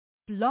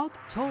Blog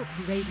Talk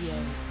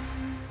Radio.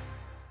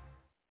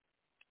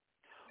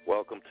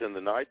 Welcome to the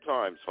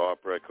Nightime'S,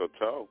 Heartbreak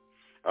Hotel.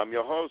 I'm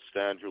your host,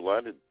 Andrew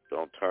Leonard.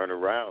 Don't turn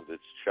around.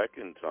 It's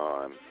check-in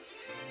time.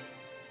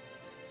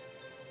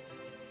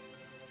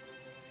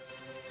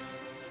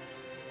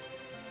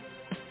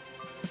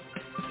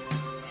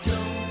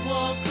 Don't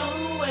walk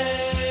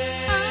away.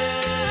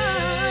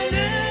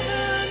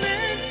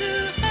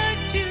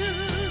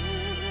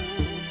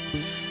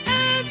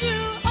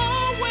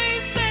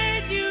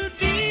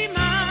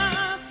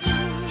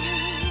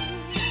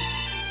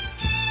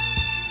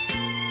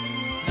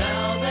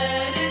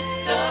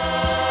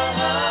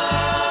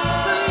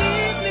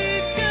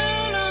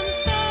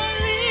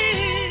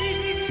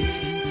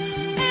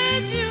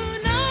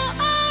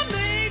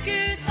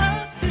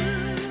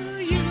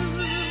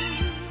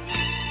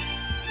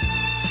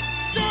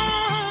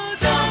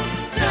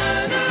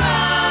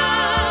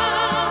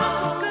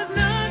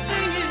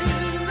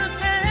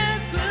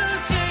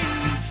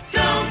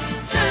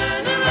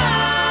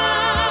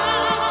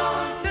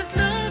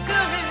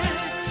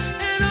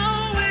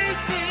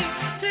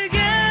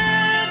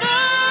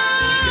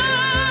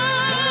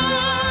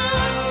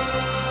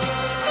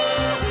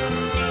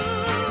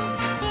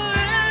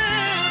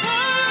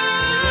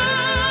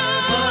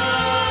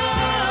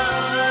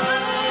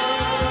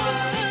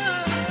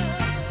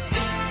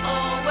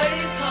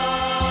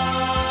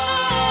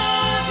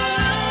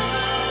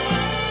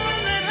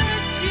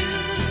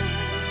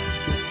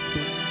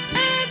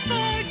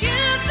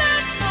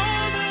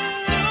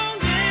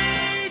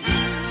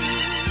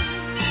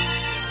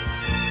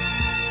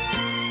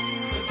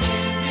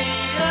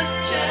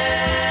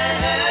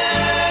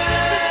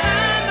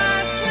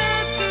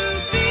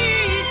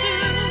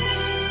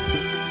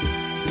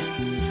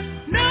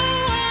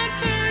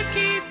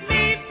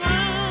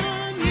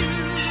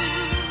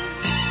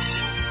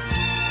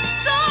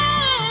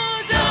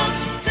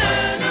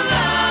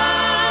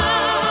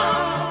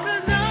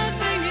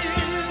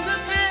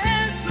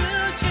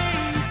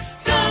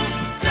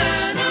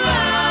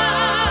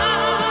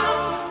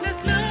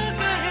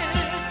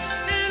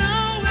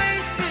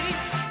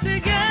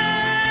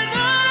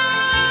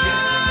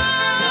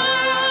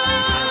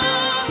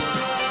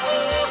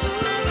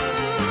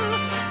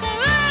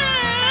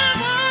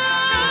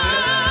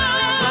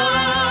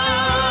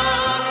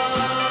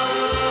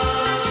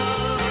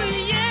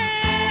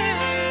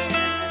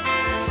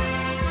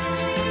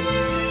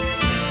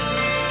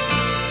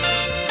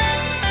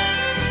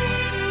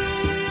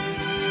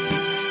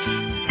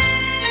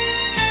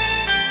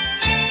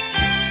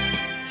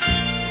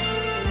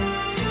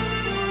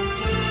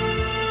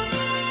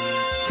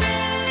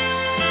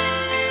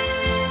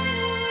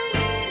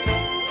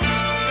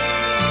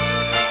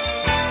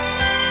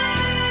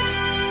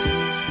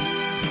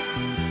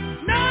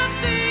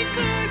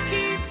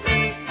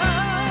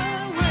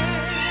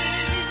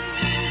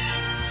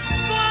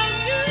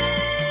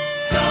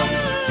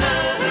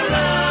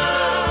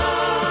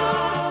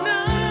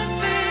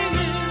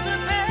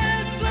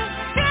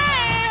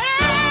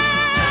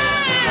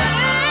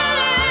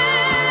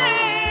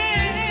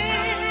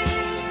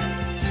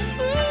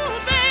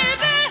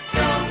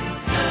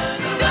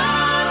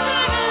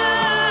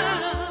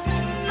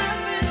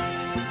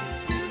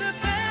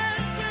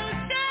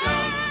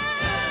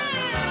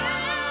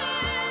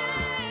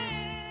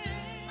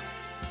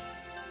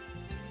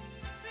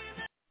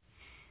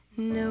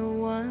 No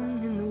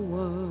one in the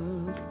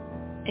world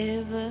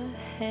ever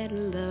had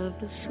love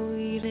as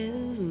sweet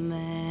as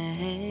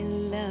my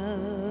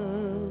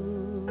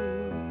love.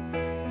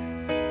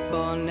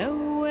 For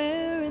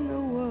nowhere in the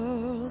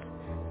world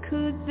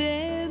could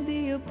there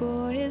be a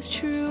boy as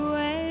true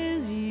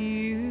as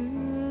you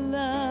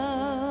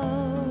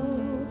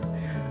love.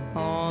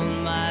 All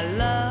my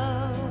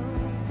love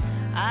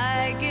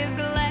I give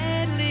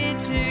gladly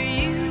to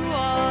you,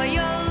 all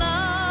your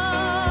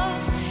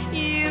love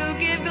you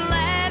give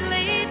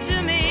gladly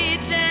to me.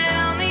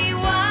 Tell me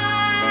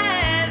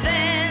why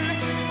then,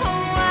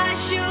 why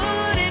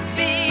should it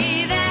be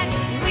that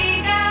we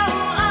go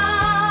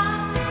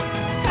on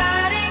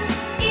hurting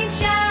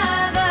each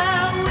other?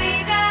 We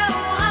go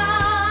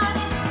on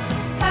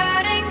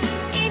hurting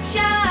each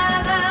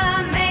other,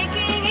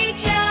 making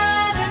each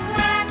other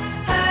cry,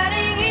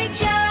 hurting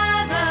each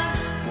other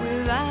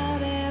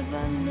without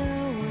ever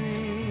knowing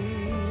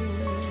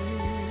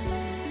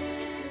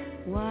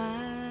why.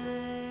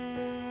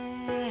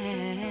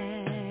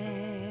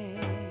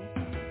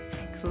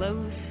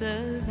 Closer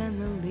than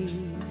the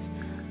leaves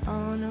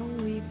on a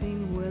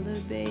weeping willow,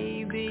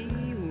 baby,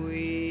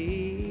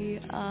 we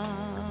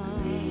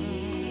are.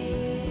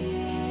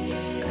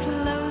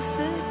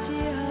 Closer,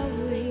 dear, are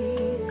we,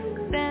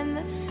 than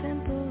the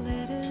simple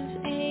letters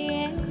A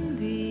and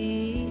B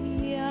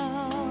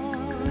are.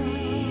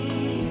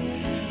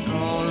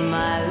 All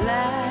my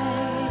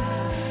life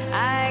I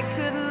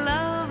could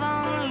love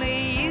only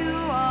you,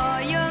 all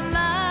your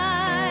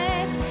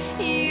life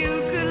you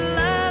could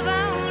love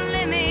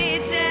only me.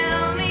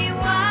 Tell me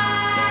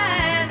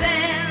why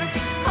then,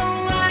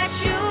 why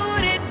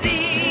should it be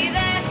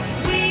that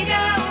we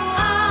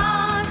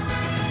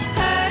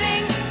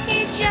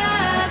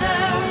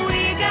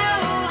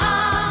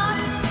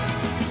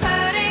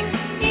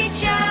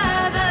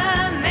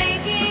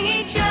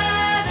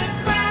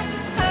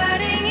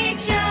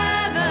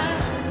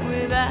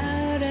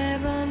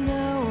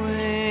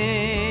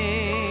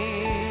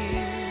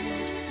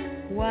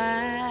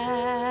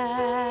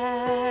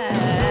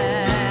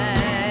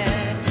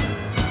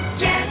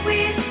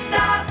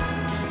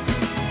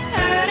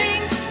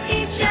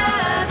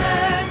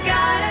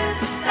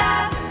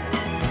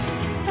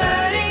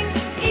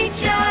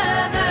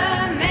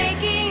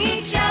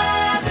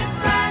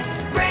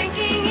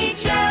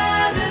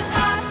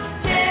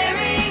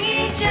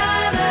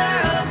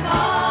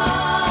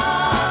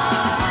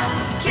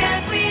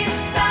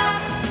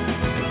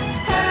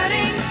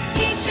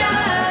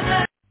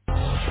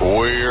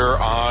We're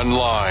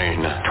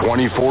online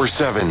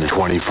 24/7.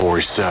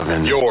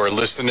 24/7. You're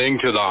listening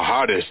to the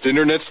hottest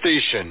internet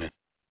station.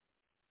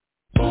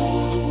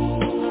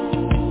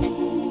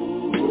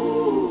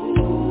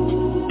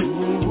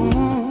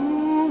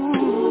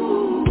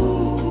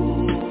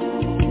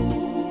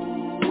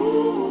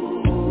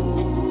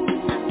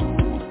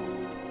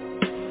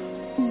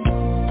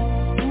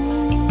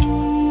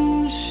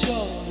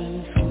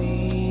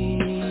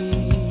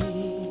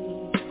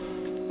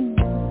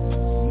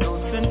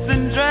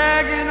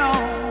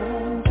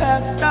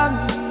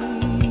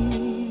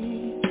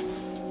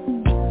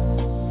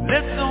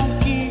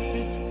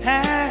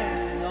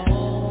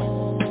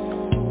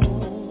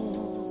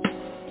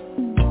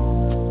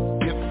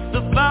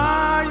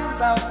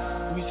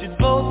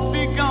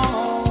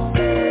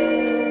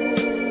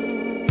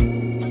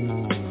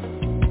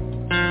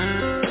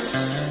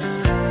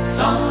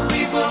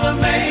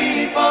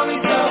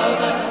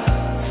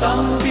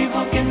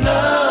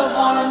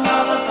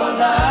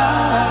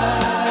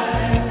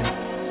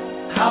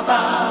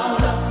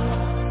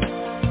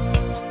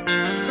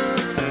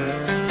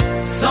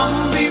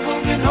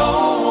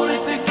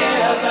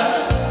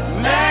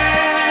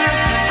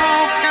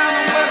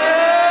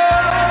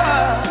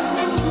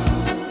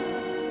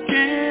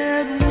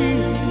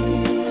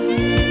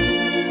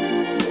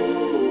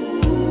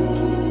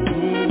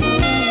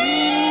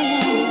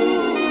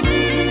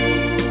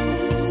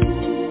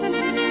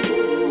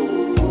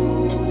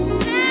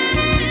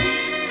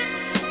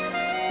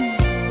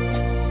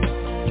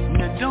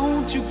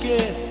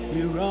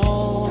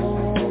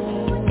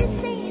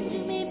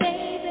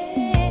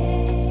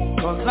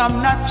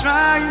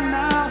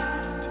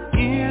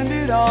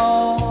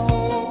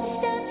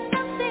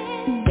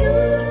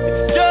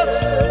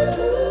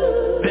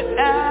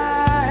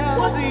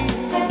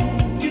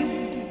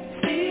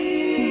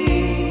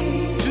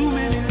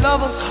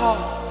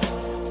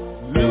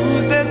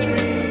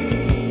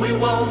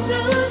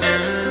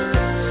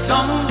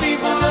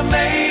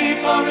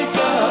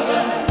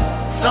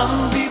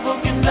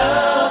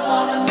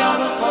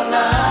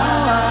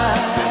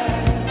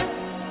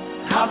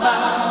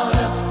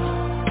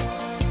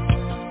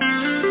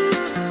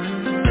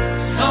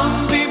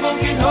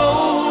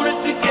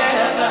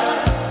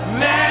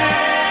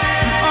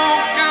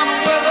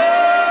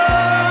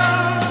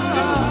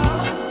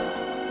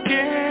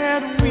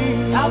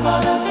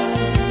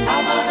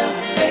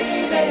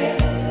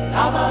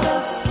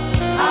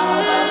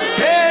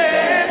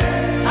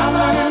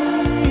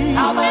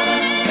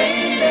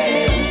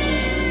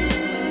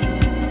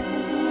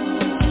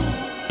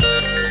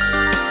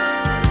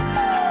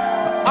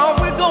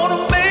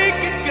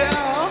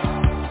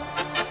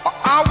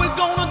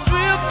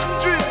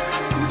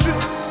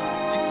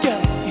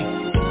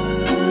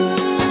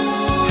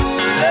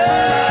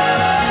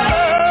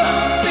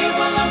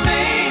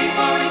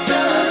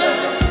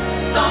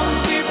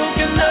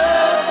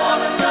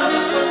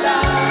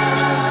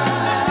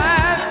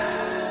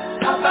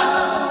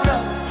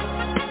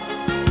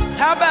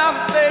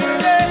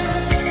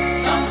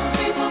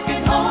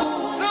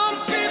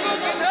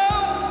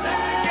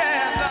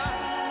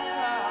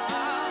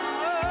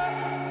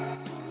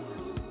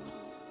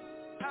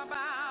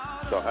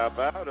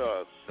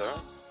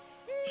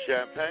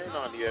 Champagne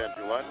on the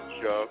Andrew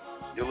Lennon Show.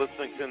 You're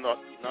listening to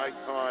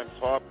Nightime'S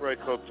Heartbreak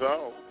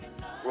Hotel,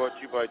 brought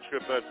to you by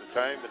Trip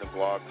Entertainment and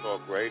Blog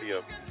Talk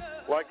Radio.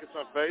 Like us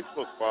on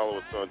Facebook, follow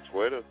us on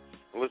Twitter,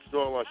 and listen to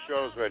all our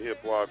shows right here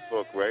at Blog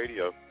Talk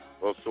Radio,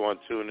 also on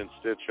TuneIn,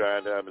 Stitcher,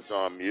 and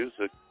Amazon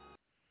Music.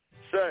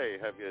 Say,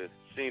 have you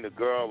seen a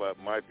girl that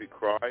might be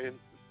crying?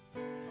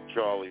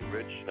 Charlie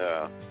Rich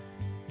now.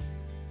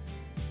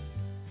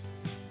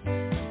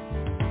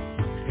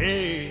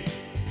 Hey,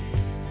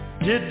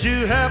 did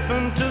you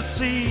happen to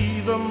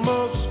see the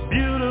most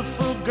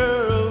beautiful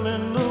girl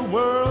in the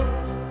world?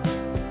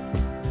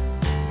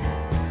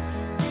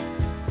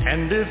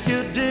 And if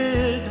you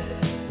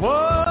did,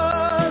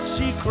 was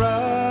she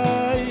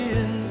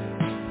crying,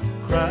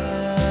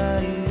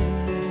 crying?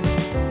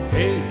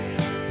 Hey,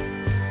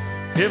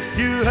 if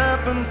you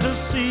happen to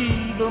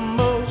see the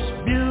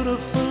most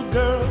beautiful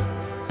girl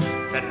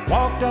that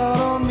walked out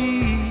on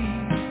me,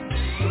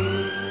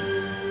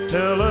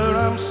 tell her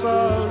I'm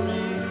sorry.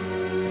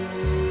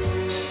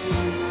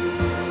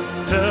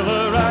 Tell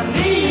her I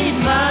need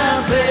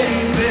my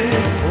baby.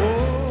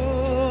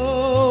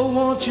 Oh,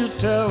 won't you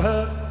tell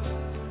her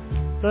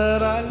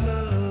that I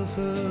love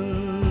her?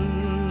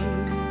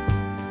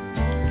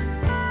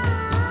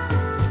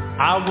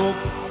 I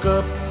woke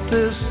up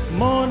this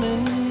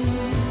morning,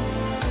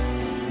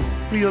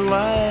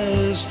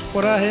 realized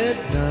what I had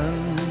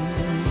done.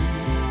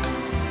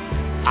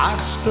 I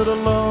stood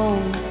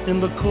alone in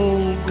the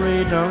cold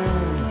gray dawn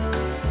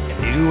and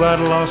knew I'd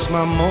lost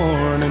my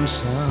morning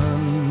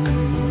sun.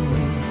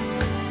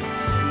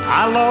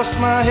 I lost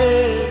my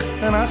head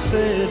and I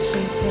said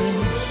some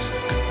things.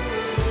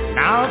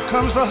 Now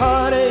comes the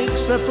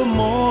heartaches that the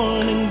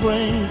morning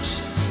brings.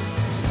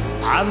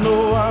 I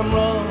know I'm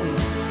wrong,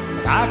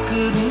 but I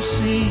couldn't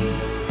see.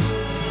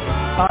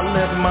 I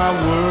let my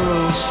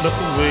world slip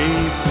away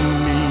from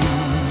me.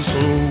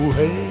 So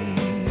hey,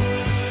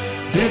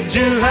 Did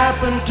you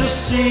happen to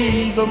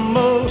see the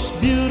most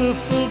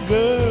beautiful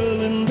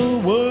girl in the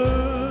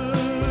world?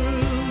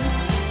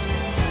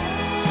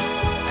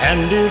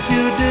 And if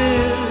you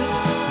did,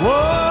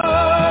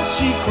 was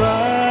she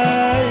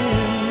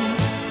crying,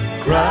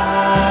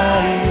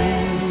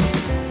 crying?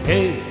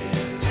 Hey,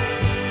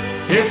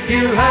 if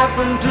you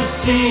happen to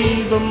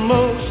see the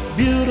most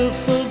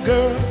beautiful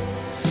girl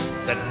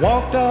that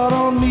walked out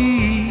on me,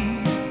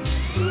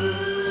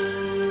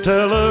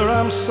 tell her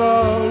I'm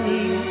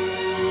sorry.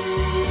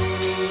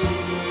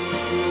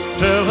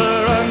 Tell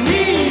her I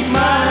need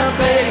my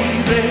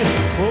baby.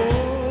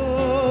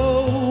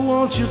 Oh,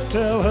 won't you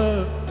tell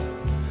her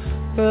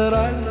that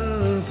I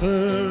love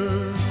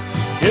her?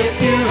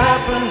 If you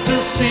happen to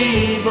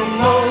see the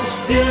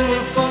most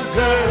beautiful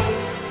girl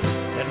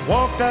that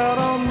walked out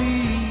on me.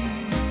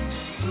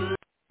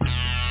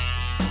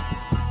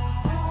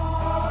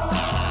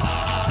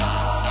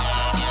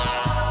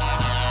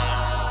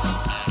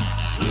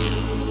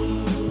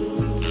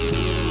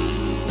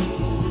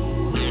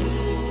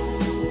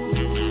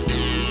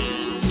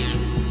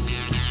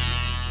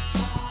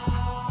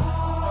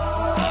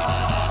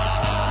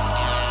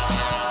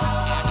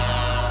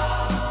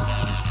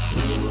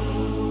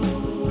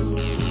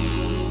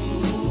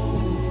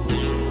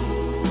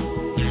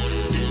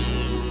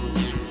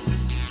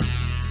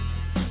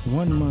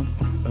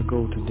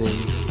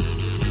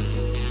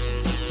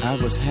 I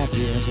was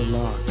happy as a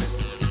lark,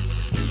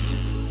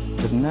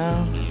 but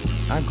now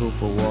I go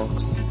for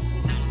walks,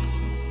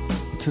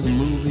 to the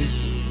movies,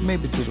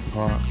 maybe to the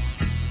park.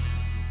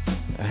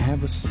 I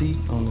have a seat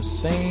on the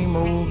same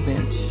old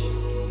bench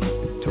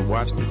to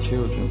watch the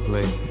children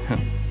play.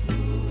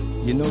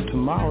 You know,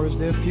 tomorrow is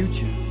their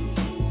future,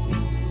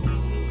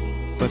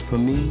 but for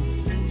me,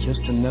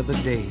 just another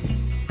day.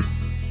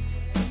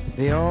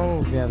 They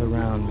all gather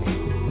around me.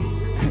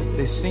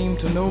 They seem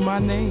to know my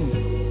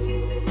name.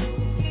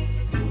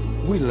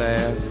 We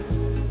laugh,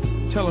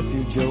 tell a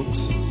few jokes,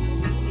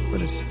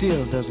 but it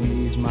still doesn't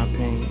ease my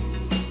pain.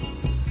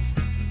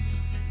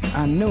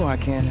 I know I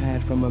can't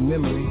hide from a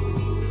memory,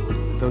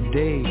 though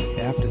day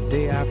after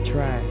day I've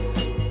tried.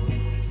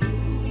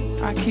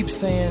 I keep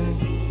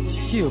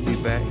saying she'll be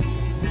back,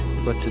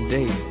 but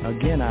today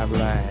again I've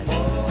lied.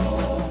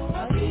 Oh,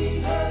 I see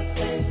her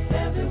face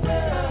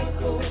everywhere I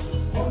go,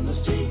 on the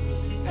street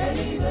and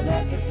even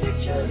at the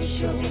picture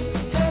show.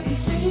 Have you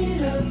seen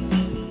her?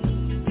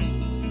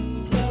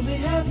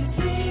 Have you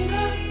seen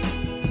her?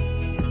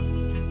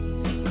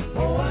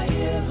 Oh, I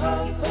hear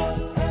her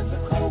voice as the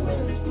cold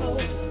winds blow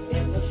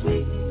in the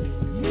sweet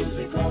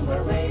music on the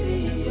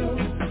radio.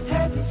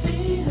 Have you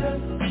seen her?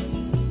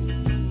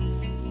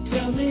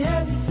 Tell me,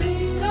 have you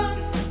seen her?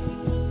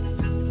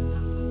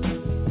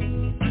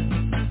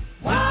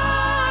 Why,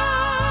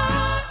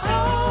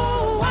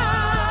 oh, why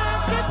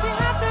did you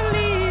have to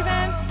leave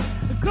and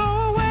go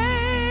away?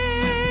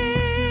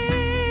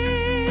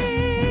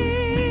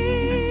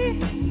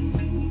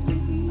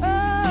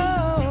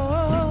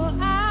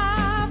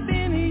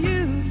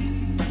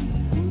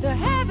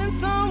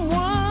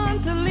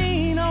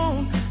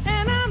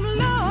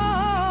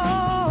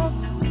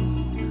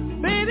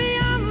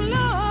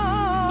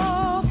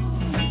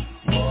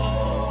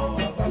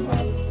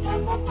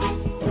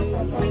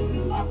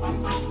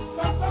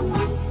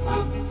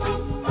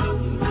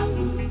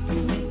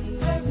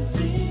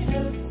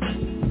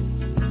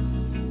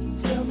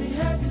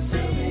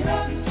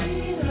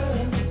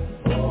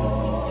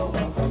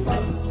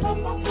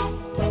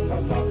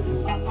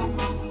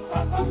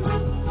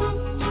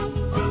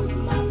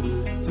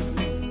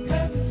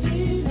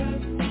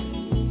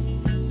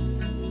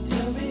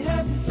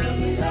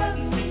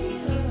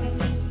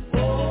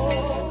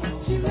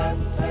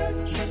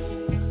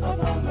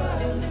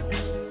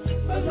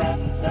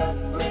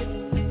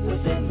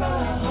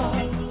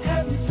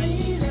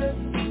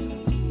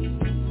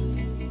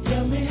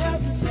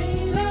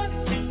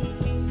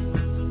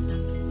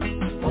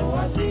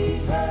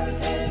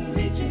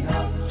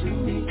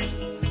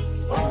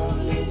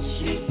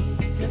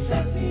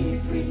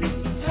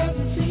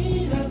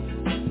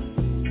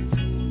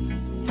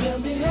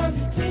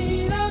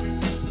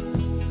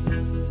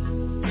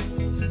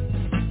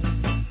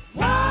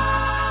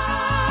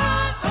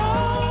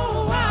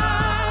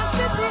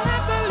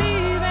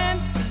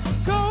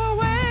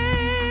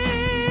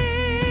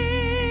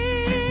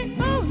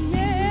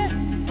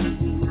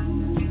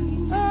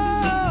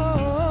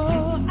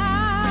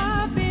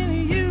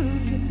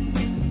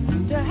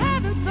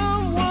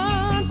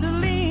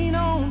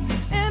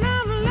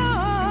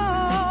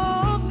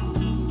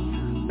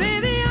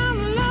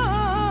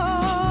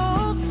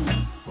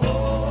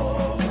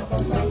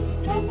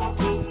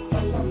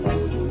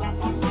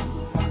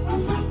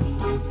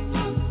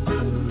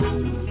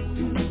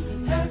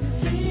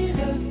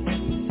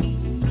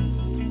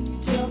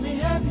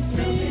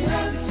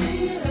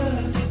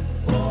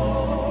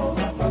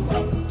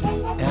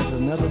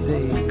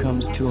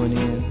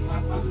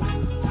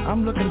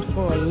 I'm looking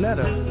for a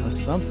letter or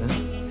something,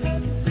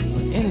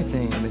 or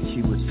anything that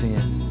she would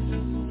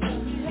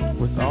send.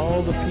 With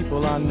all the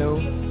people I know,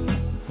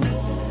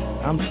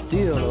 I'm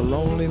still a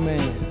lonely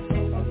man.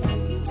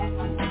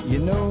 You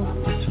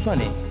know, it's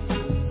funny.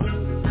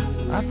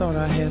 I thought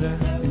I had her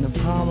in the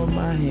palm of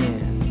my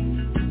hand.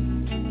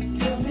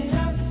 Tell me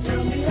have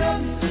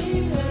you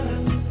seen her?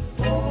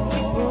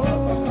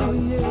 Oh,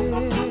 yeah.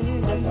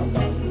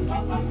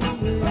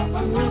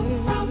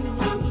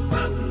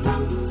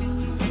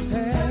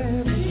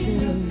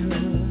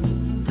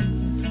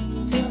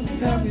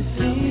 Have you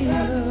seen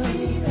her?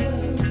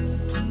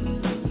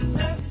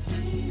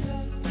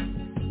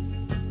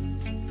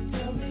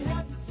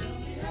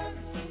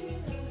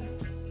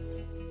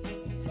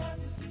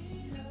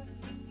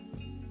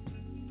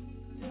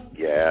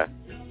 Yeah.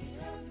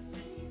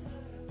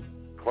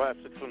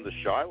 Classic from the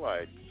Shy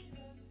Lights.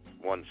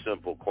 One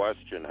simple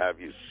question, have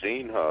you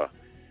seen her?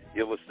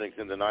 You're listening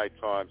to the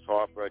Nightime's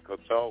Heartbreak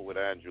Hotel with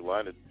Andrew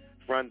Leonard,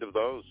 friend of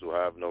those who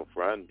have no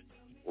friend.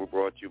 We're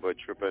brought to you by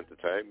Trip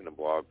Entertainment and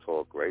Blog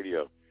Talk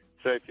Radio.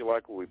 Say if you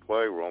like what we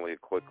play, we're only a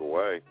click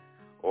away.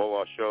 All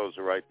our shows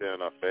are right there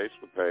on our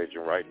Facebook page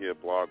and right here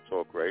at Blog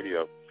Talk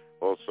Radio.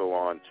 Also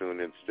on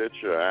TuneIn,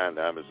 Stitcher, and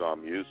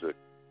Amazon Music.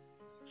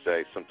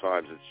 Say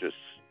sometimes it's just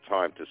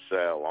time to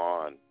sail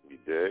on. You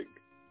dig?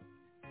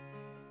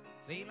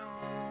 Sail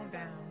on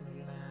down the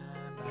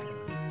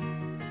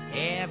line,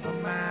 half a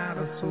mile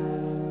or so,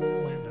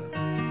 and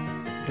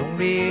don't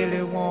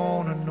really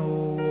want to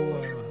know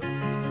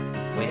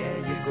where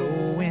you're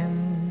going.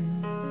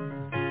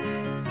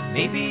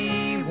 Maybe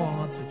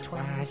once or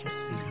twice you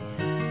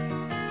see,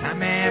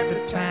 time after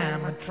time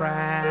I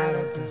try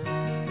to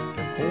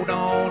hold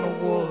on to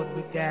what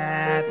we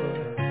got, but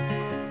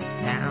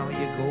now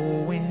you're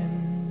going.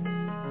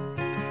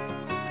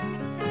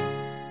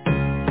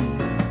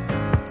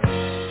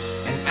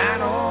 And I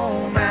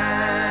don't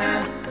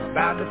mind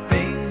about the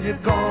things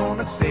you're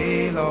gonna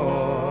say,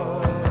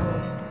 Lord.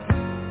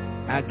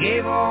 I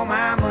gave all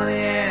my money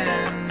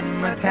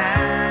and my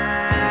time.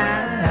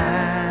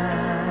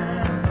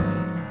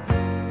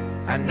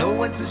 I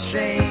know it's a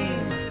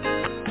shame,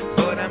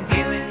 but I'm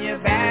giving you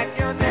back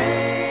your name.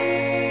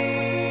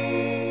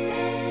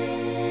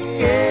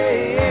 Yeah.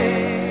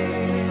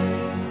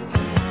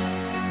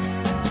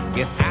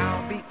 Guess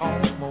I'll be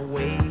on my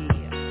way.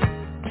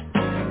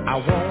 I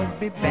won't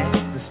be back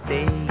to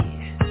stay.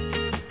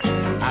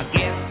 I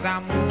guess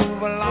I'll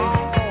move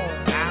along.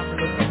 I'm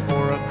looking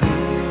for a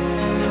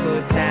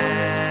good time.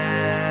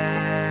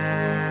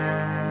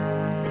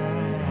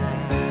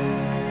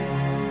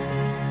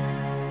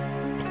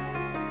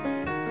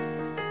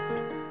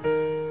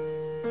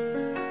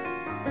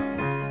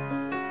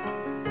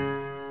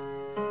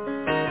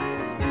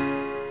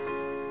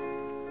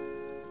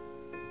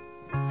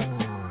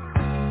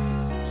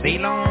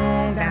 Sail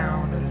on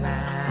down the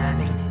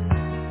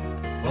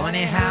line.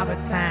 Funny how the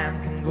time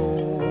can go.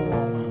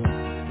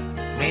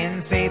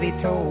 Men say they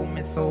told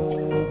me so,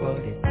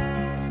 but it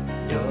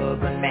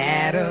doesn't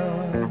matter.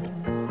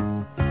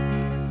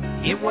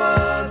 It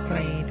was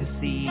plain to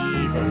see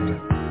that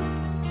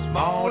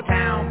small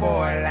town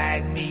boy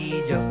like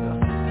me just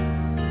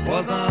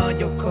wasn't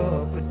your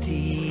cup of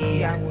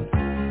tea. I was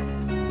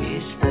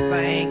wishful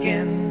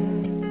thinking.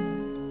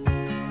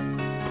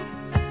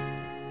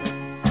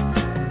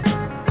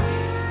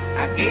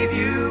 I gave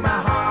you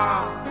my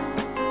heart,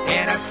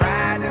 and I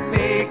tried to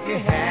make you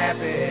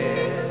happy,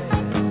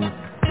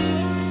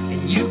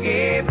 and you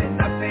gave me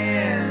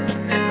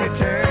nothing in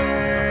return.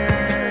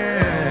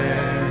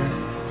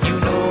 You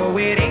know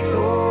it ain't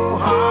so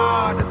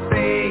hard to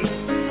say,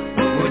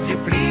 but would you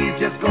please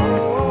just go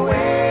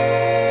away?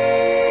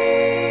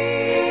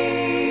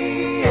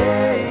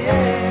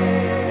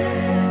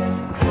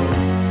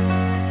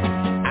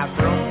 I've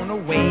thrown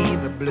away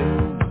the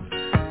blues.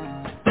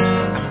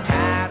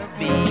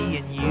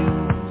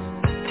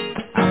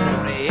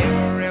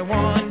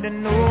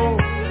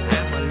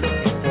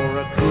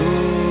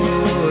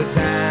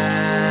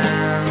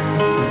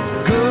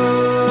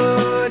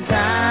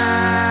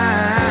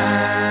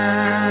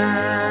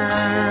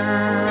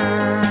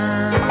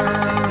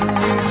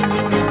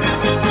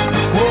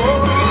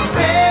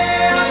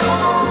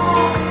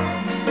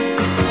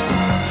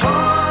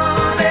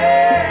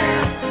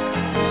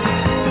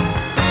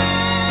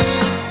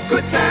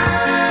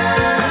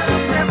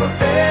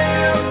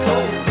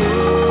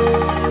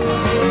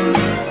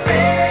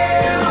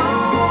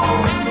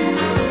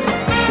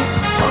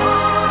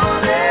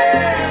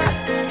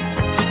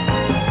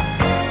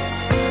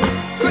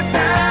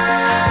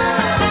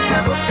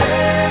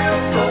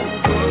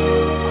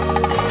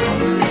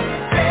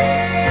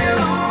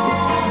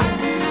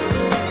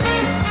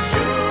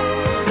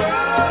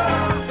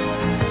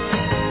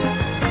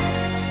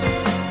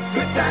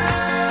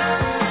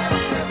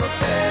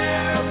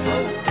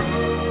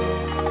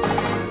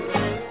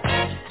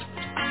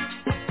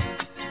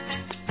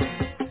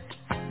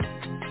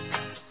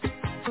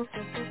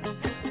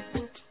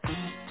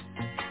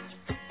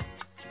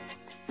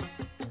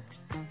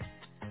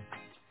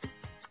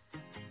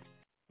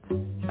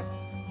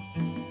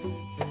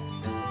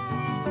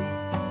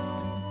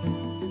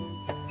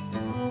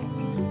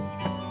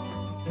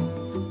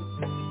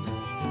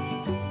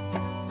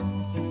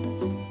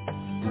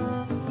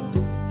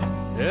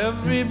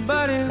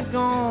 Everybody's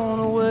gone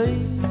away.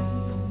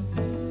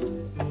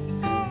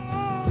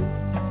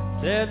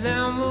 said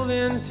they're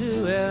moving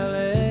to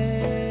L.A.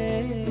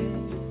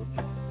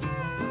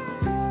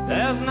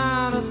 There's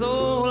not a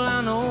soul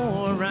I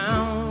know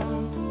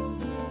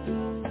around.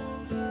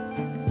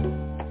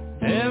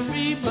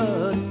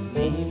 Everybody's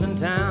leaving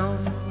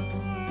town.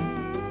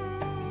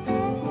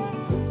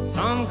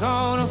 Some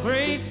caught a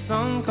freight,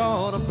 some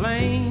caught a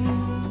plane.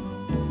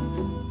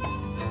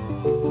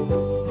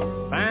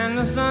 Find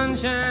the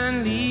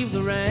sunshine, leave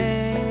the rain.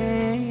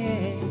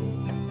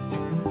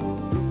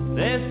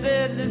 They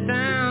said this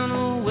town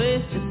will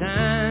waste your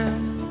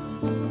time.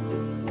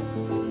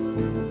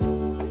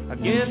 I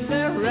guess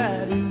they're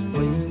right, it's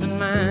wasting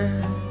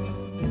mine.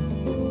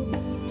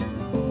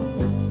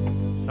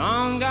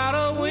 Some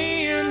gotta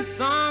win,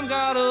 some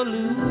gotta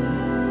lose.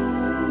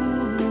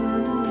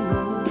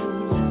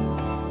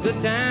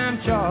 Good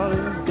time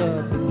Charlie's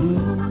got the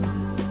blues.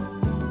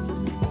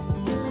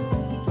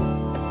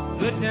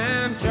 Good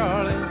time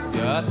Charlie's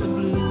got the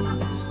blues.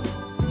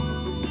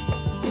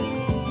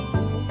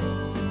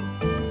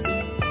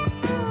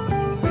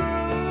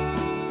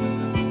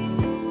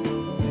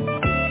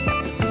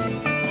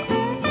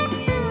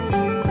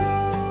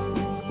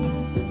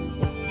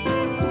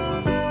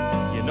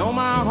 You know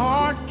my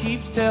heart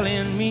keeps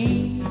telling me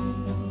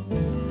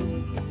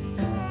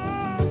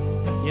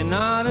you're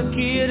not a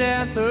kid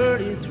at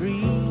 33.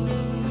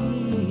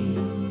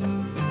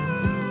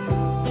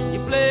 You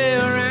play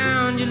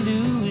around, you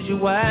lose your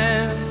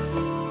wife.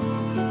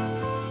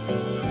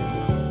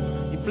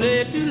 You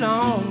play too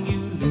long, you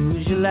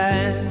lose your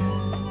life.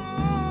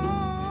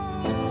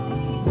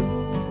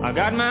 I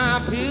got my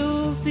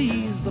pills to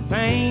ease the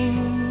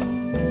pain.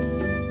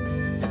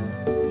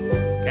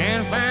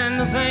 Can't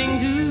find a thing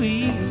to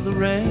ease the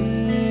rain.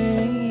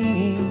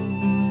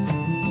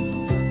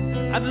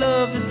 I'd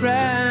love to try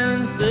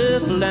and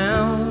settle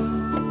down,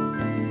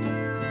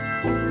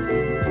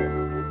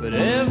 but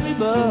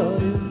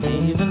everybody's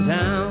leaving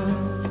town.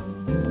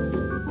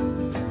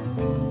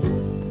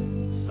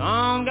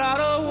 Some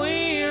gotta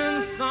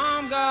win,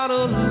 some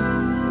gotta lose.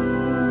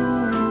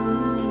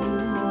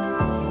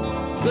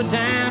 Good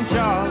time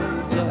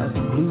Charlie's got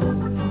the blues.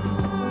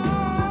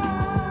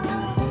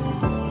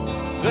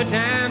 Good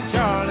time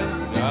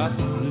Charlie's got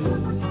the blues.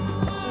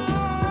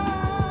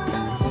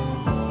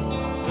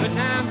 Good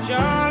time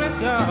Charlie's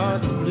got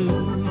the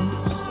blues.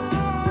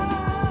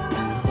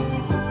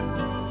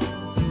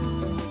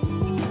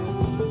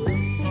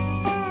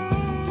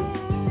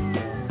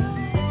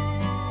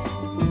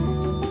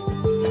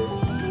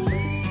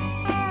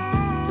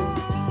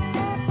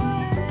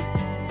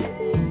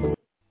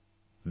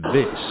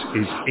 This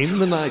is In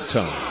the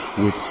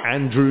Nighttime with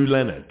Andrew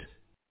Leonard.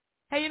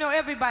 Hey, you know,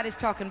 everybody's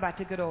talking about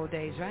the good old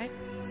days, right?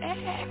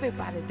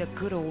 Everybody, the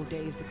good old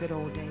days, the good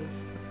old days.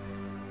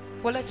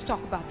 Well, let's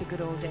talk about the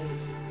good old days.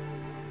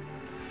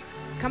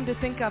 Come to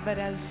think of it,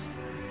 as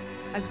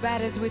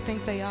bad as we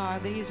think they are,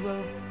 these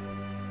will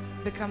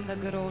become the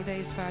good old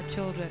days for our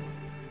children.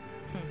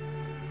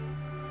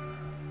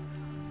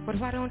 But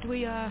why don't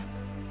we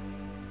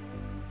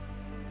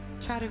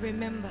try to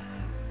remember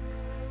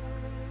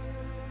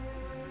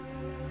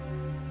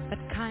that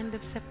kind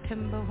of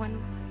September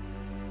when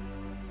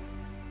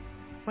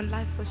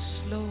life was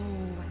slow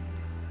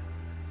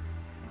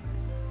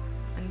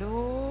and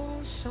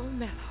oh so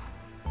mellow.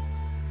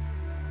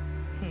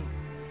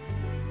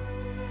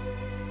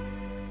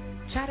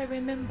 Try to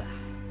remember.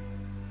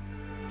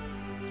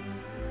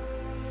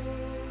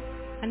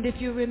 And if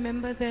you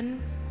remember,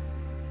 then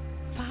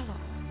follow.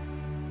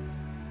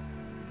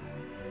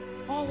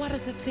 Oh, why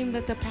does it seem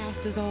that the past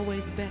is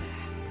always better?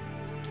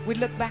 We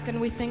look back and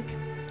we think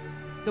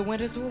the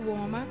winters were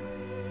warmer,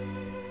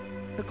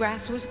 the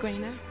grass was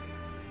greener,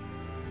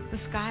 the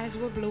skies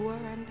were bluer,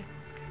 and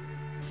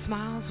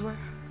smiles were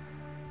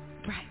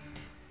bright.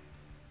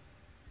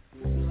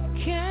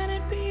 Can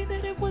it be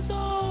that it was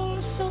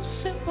all so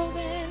simple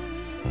then?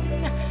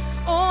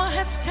 Or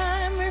has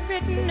time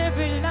rewritten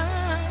every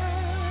line?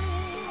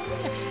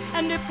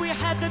 And if we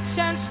had the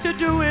chance to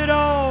do it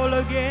all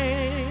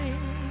again,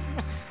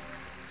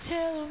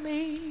 tell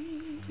me,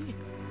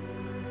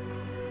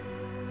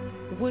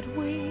 would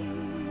we?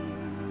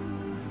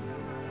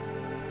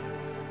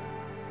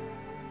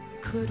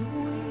 Could we?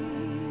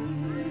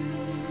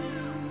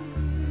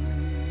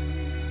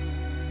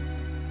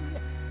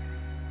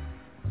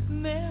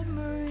 Memories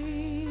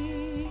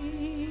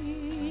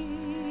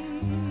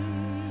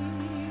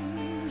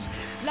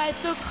like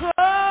the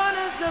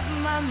corners of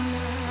my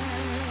mind,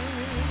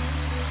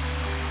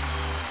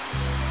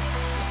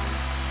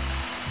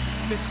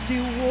 misty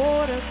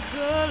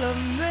watercolor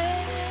memories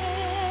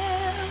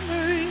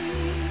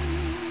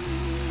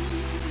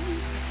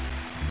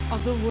of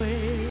the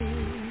way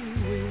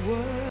we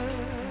were.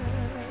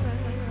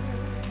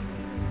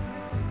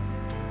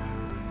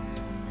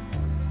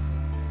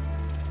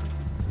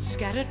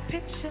 Scattered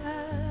pictures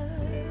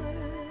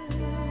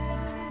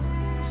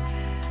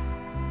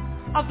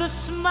of the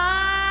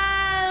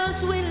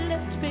smiles we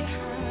left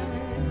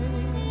behind,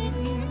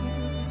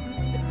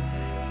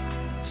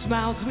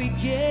 smiles we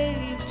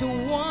gave to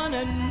one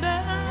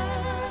another,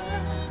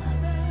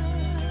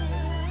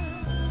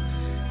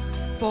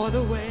 for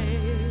the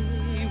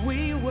way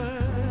we were.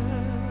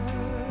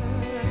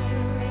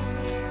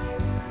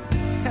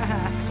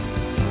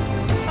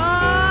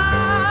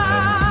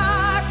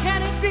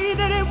 Can it be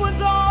that it was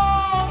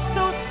all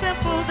so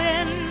simple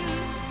then?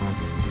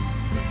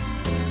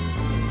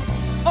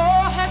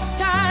 Or has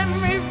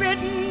time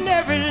rewritten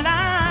every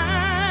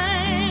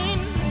line?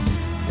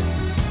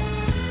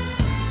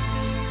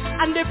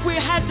 And if we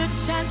had the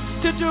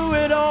chance to do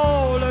it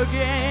all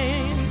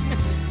again,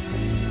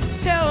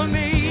 tell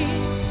me,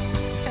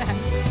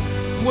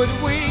 would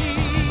we?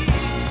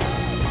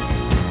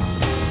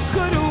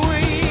 Could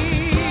we?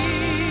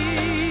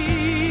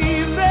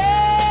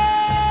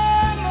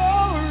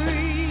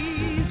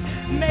 Memories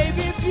may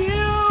be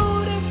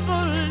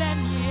beautiful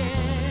and yet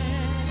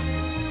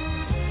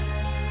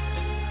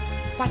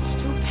what's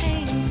too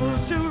painful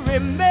to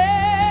remember,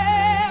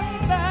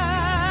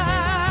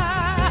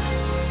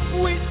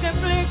 we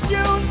simply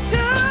choose to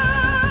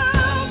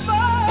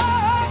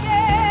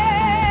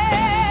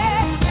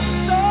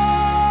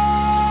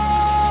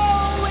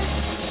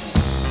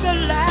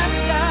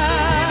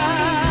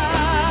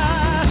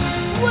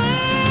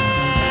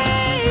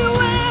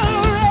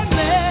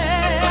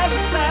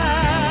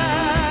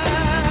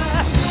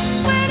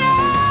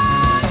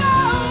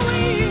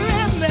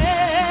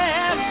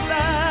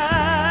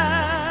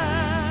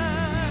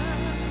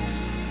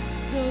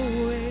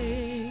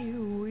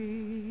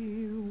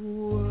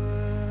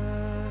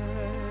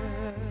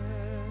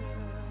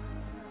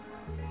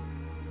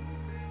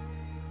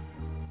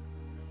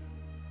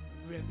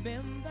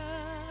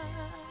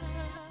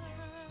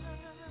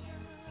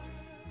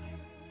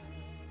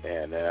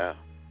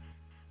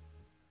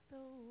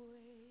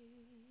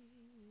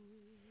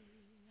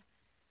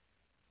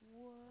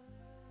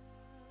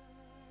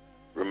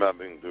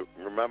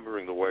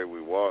Remembering the Way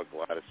We Were,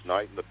 Gladys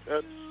Knight in the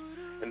Pits,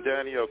 and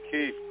Danny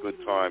O'Keefe, Good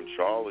Time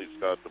Charlie's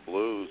Got the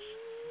Blues.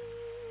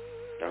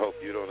 I hope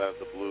you don't have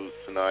the blues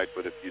tonight,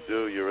 but if you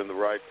do, you're in the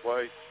right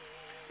place.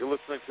 You're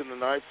listening to the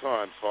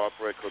Nightime's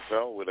Heartbreak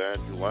Hotel with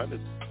Andrew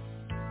Leonard.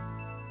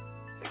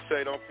 And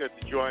say, don't forget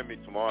to join me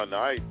tomorrow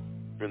night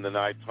in the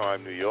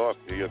Nighttime New York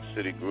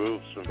City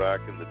grooves from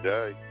back in the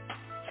day,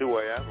 2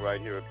 a.m.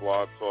 right here at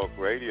Blog Talk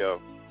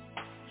Radio.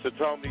 So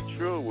tell me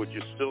true, would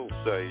you still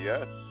say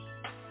yes?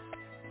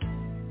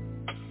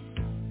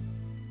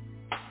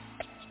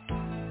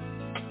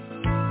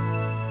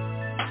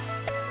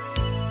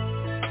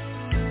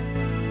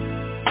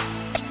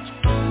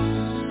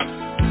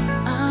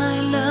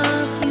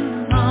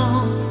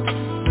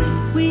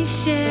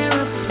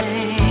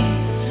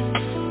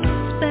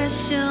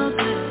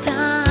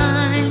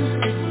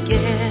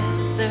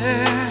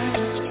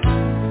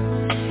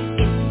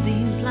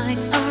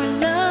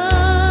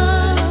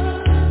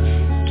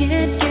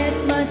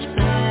 Much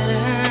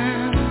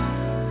better.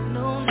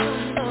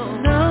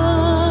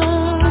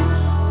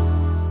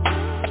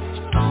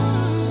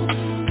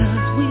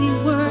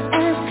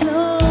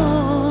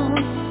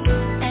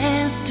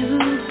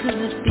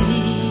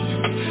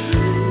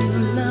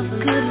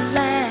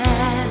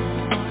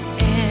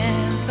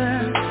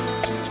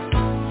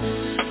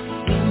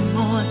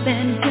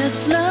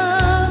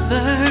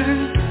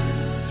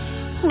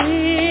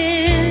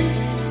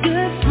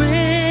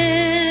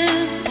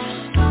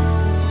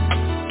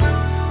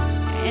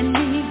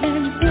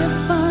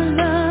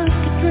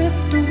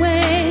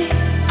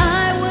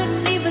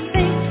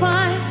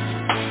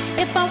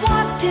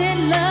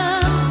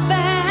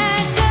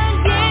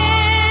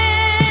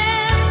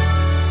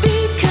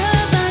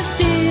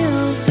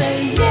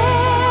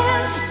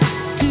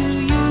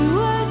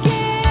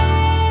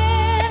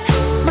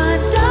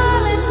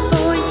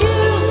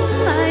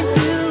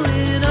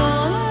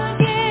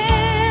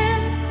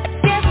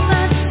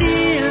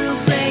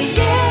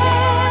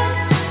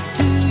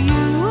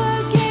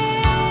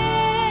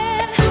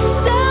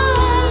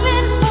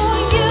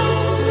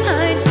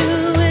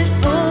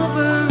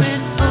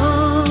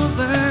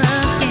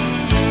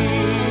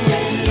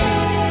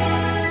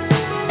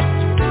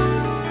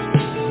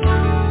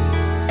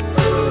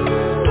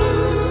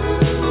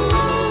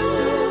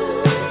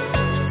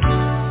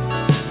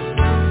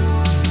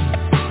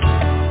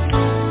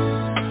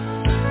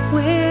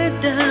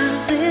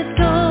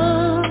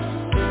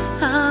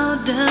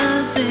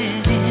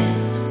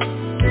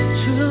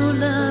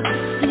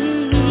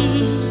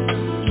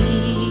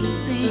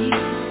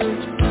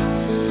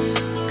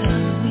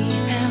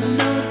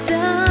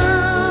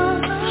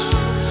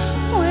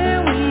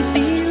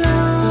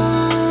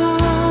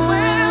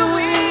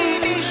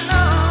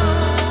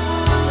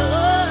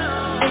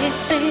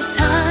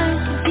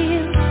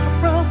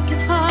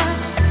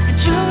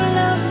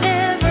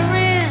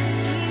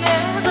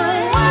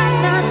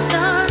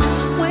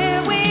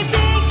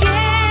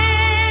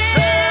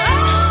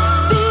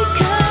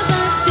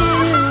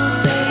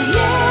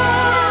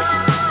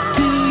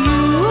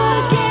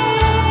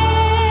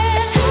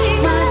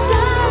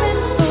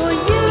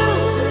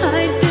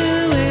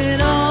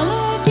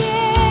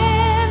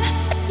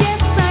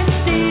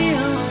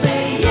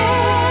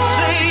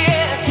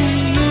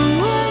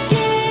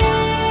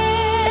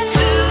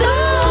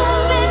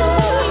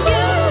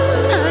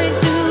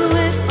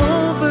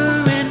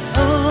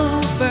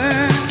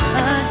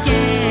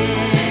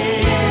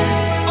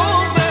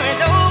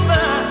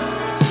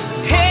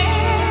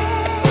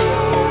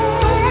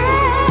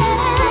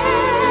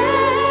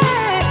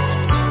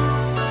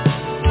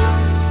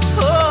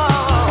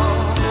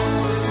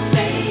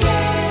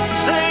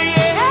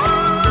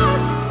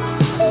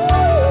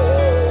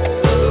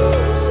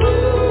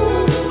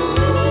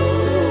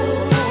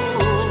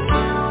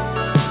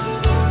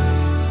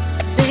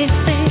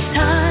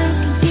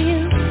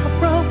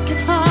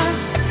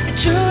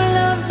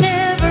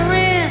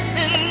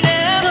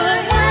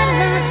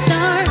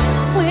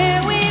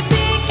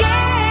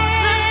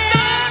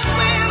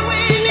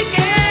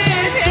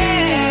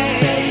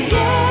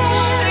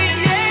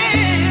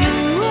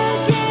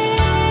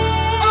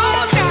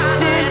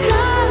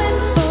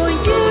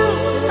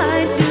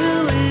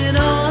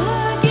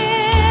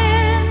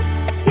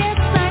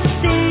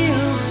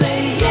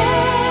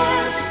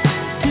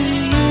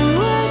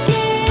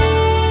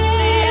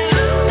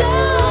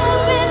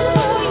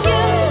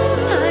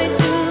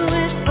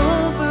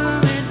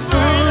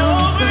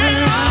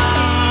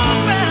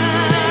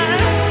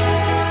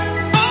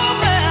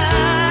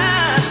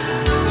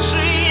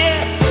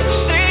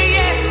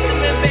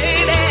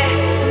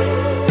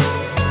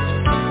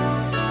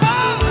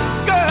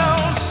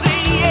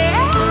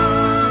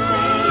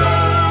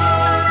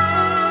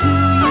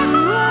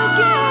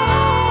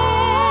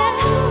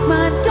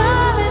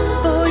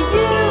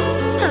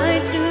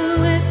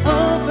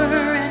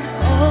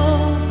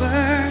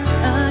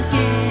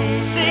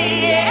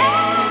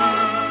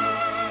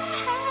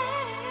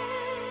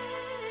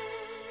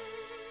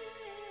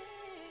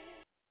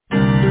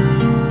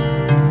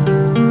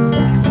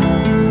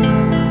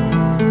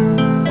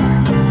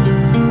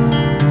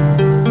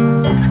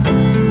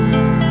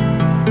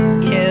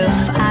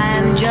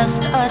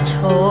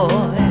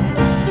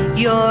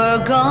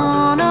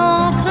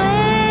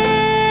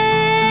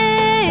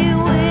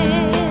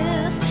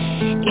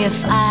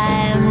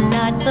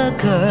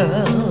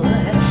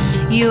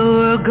 girl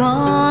you're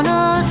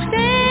gonna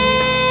stay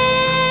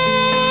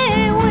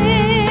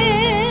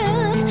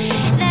with,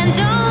 then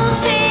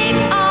don't take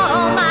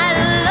all my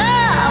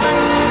love.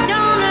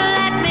 Don't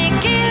let me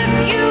give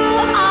you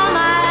all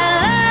my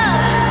love.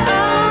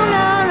 Oh,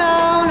 no, no,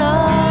 no.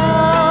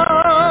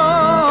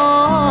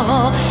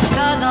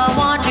 'Cause I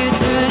want you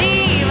to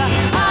leave a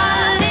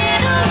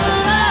little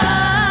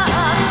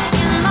love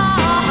in my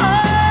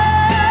heart.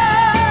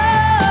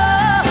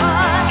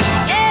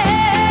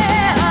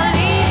 Yeah,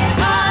 leave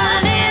a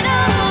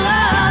little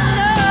love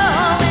so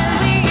when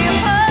we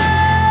part.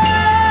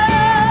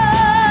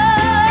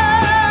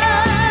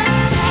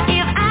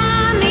 If I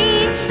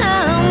meet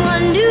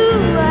someone new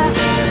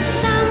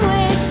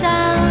somewhere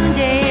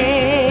someday,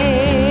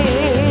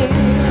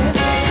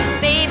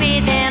 baby,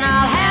 then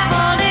I'll have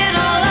a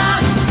little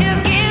love to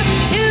give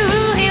to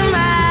him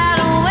right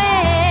away.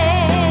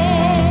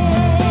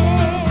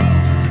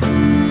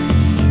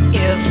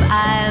 If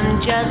I'm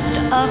just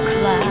a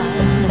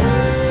clown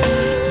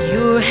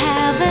you're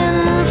having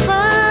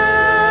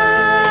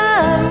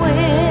fun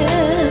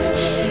with,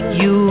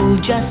 you'll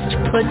just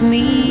put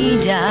me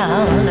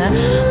down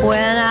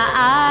when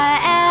I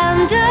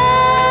am done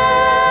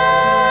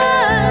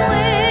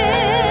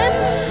with.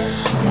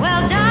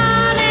 Well,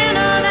 darling,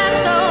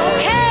 that's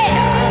okay,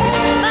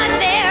 but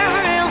there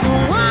is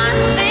one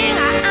thing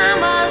I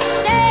must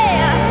say.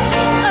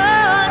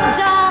 Oh,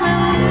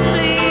 darling,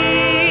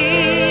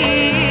 please.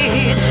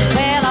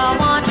 Well, I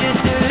want you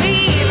to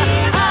leave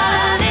a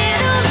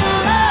little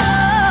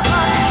love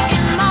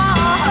in my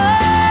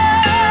heart.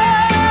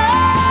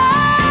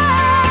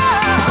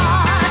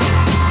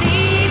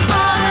 Leave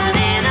a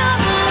little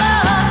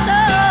love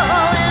so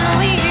when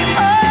we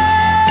part.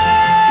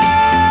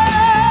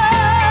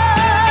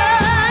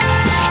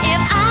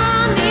 If I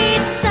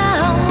meet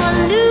someone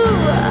new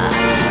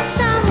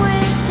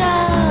somewhere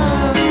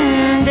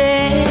someday,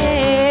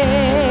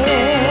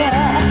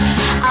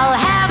 I'll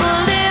have a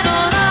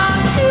little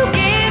love to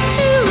give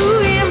to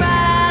him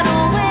right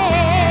away.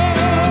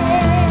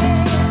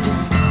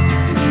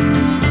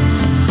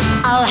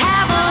 I'll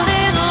have a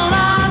little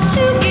love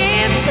to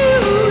give to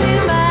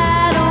him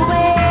right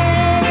away.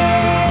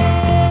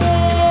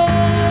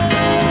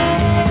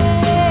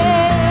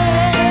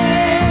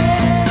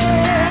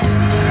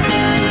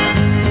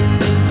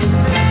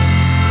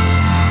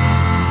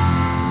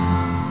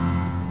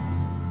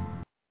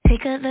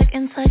 Take a look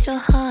inside your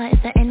heart, is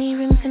there any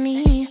room for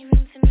me?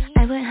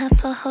 I won't have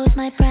to hold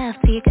my breath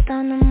till you get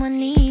down on one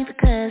knee,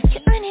 because you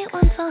only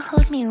want to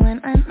hold me when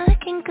I'm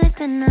looking good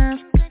enough.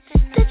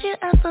 Did you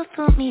ever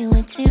fool me?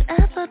 Would you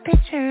ever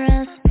picture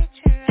us?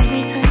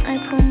 Every time I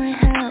pull my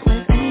hair out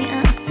with any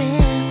out of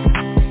fear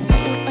that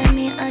you'll find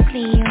me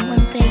ugly and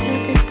one day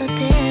you'll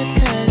disappear,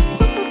 'cause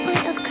what's the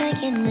point of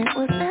crying? It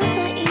was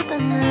never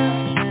even enough.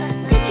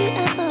 Did you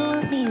ever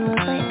want me?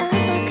 Was I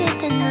ever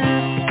good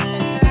enough?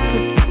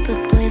 But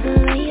boy's a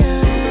liar,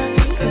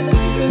 but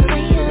boy's a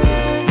liar.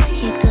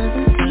 He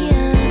doesn't see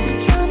us.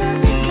 You're not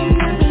looking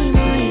at me,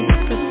 boy.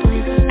 But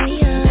boy's a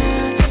liar,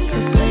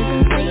 but boy's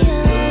a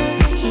liar.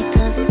 He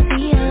doesn't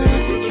see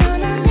us. You're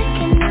not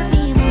looking at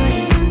me, boy.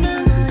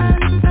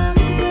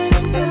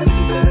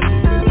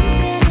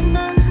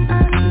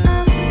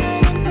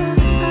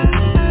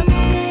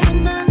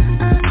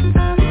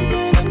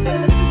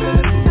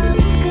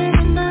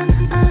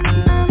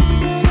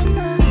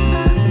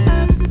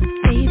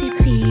 Baby,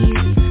 please,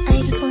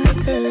 I just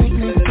want to like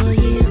my for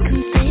you.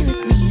 Come stay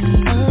with me.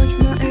 Oh,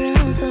 you're not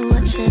around, so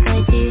what should I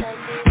do?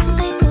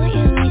 I thought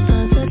you liked to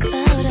talk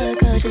about a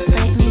girl just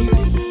like me.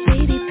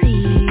 Baby,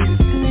 please,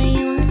 now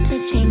you want to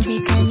change me.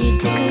 Can you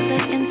take a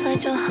look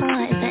inside your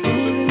heart? Is there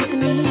any room for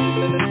me?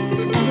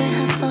 I won't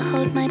have to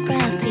hold my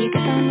breath till you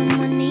get down on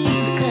one knee,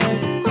 because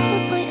what's the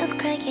point of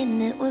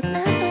crying? It was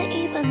never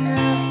even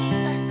enough.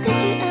 Did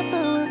you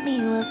ever want me?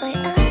 Was I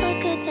ever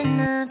good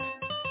enough?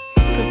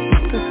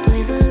 But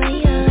boy's a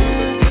liar,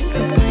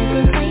 but boy's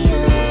a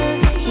liar.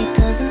 He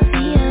doesn't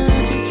see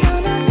us.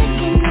 You're not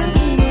looking at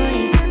me, boy.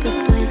 But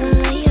boy's a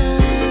liar,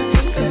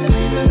 but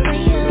boy's a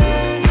liar.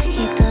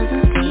 He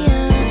doesn't see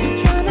us.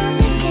 You're not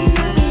looking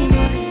at me,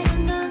 boy.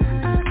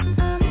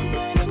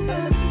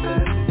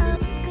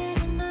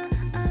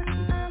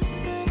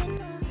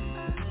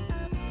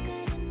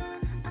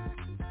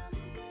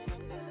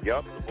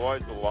 Yep, the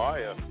boy's a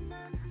liar,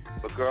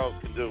 but girls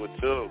can do it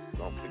too.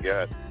 Don't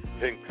forget,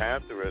 Pink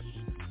Pantheress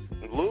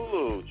and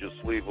Lulu,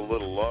 just leave a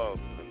little love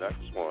in the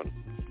next one.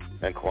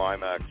 And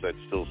Climax, I'd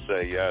still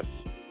say yes.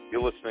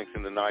 You're listening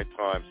to the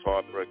Nightime'S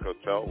Heartbreak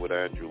Hotel with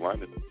Andrew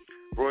Leonard.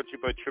 Brought to you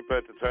by Trip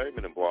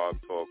Entertainment and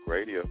Blog Talk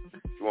Radio.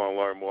 If you want to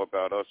learn more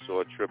about us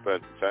or Trip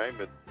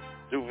Entertainment,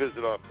 do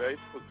visit our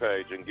Facebook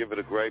page and give it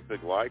a great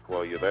big like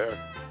while you're there.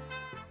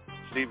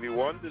 Stevie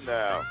Wonder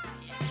now.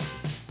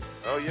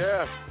 Oh,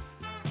 yeah.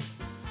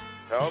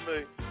 Tell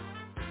me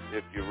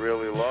if you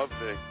really love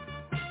me.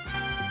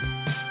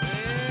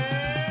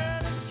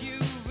 If you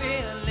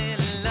really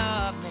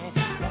love me,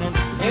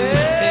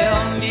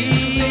 tell me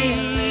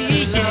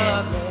you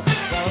love me.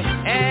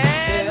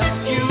 And if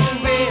you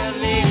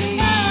really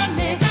need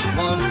me,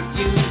 won't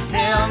you tell me?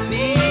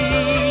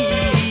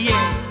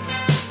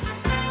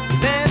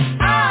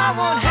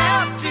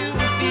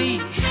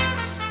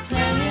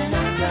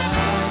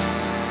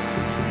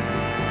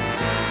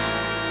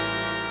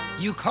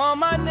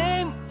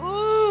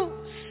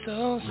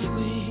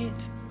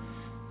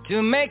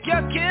 to make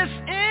your kiss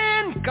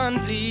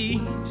incomplete.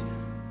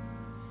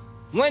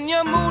 When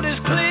your mood is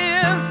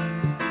clear,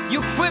 you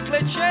quickly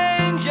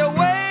change your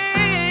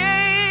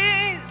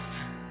ways.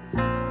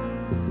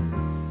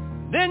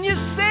 Then you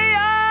say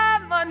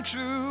I'm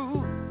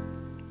untrue.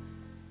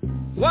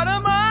 What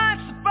am I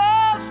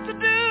supposed to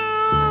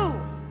do?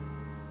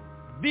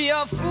 Be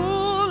a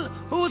fool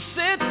who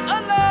sits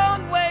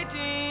alone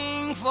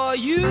waiting for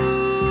you.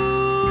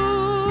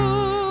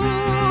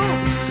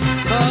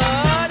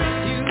 But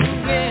if you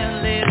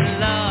really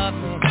love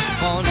me,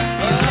 won't you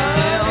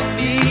tell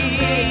me?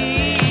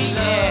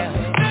 Yeah.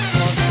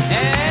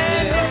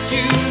 And if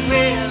you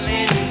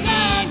really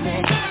need me,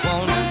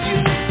 won't you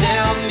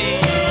tell me?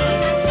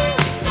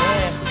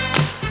 Yeah.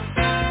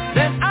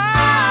 Then I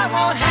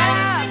won't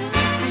have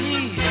to be.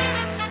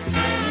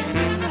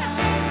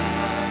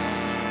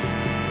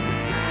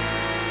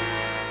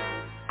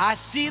 I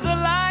see the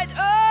light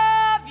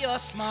of your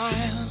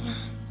smile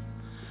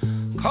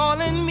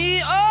calling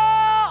me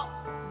all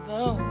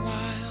the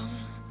while.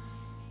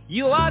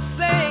 You are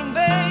saying,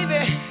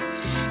 baby,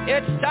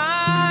 it's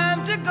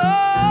time to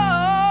go.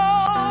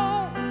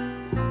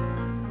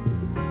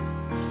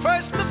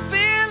 First the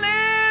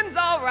feeling's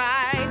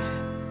alright,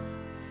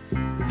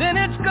 then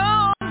it's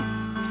gone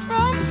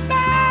from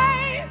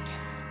sight.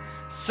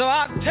 So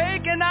I've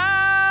taken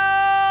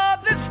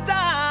out this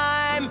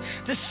time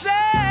to say,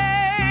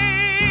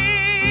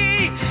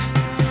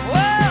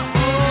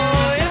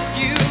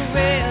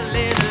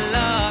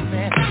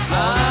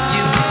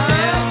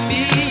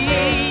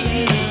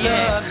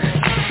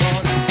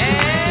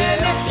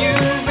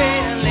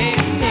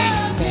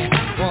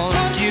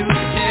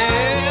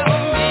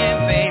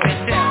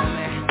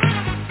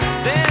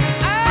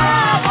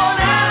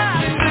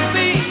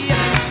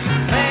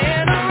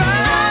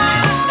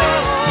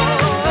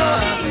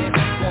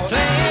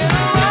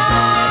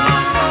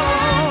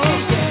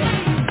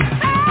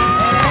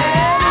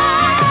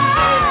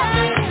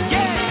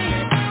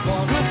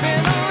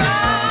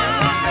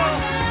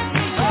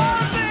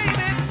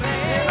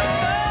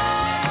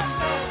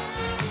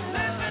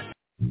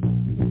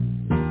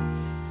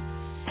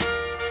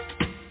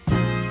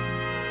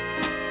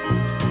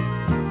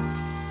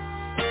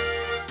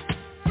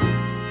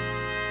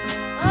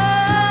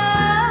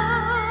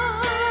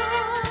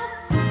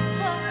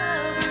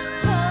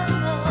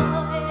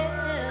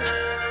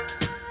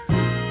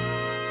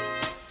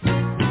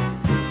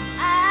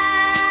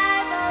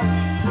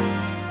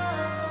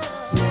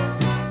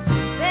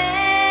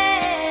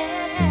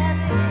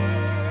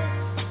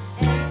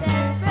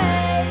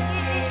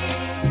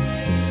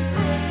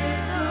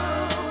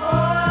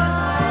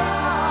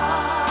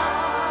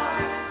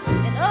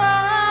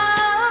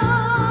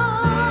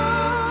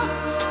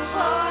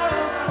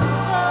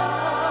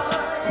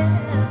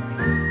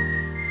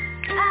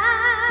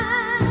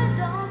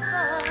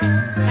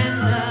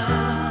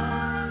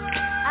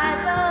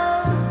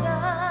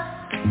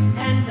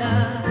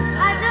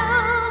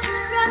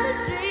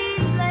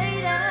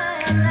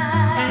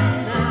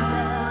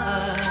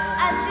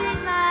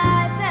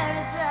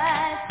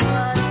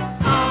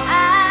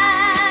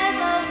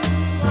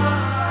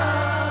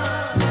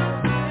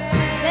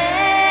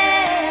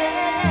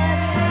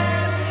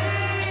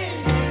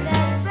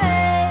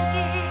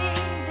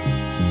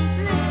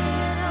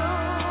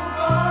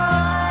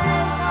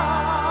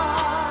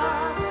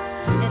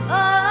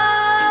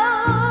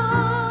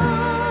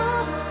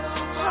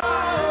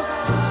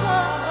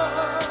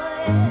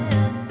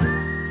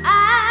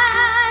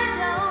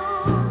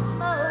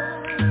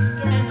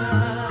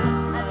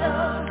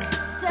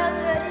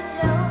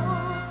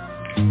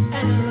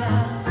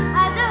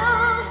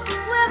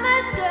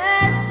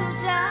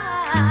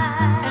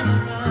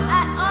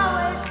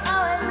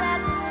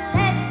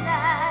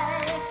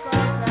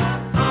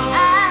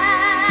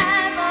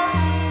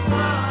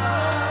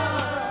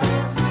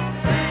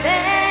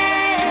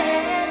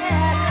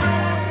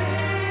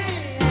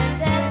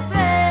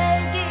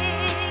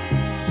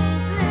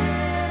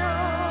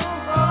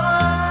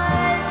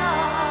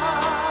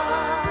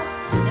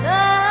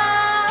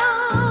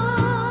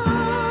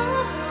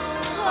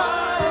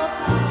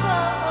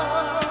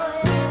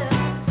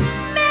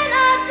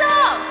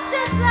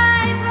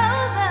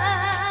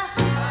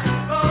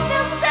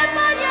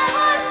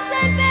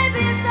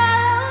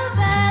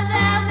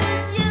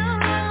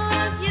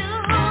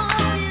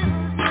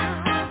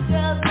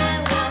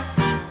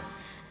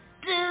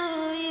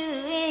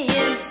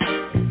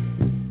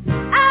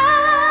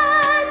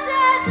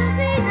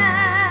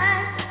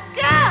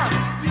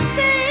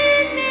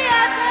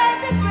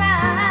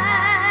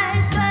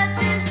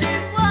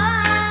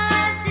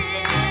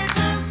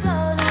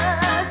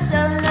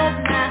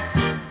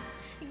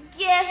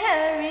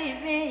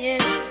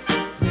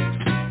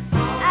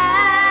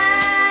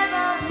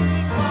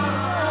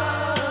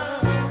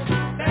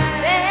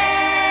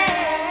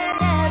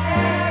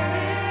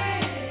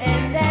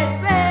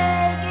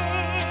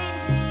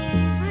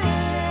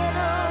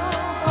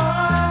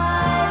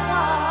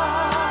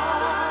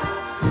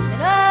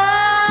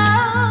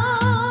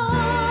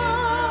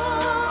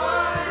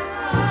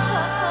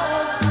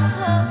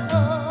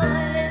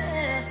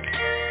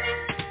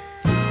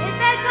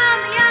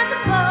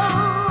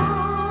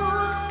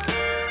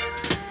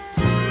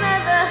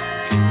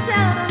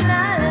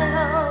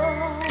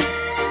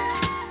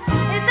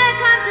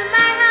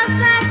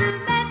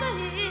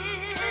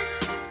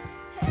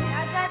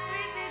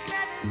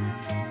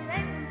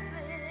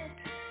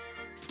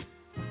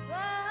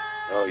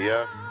 Oh,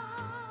 yeah?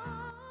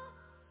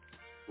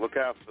 Look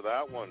out for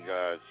that one,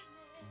 guys.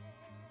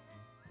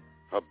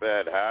 A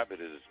Bad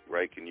Habit is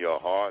breaking your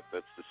heart.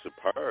 That's the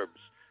Superbs.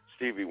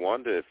 Stevie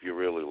Wonder, If You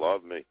Really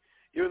Love Me.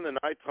 You're in the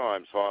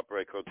Nightime's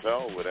Heartbreak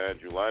Hotel with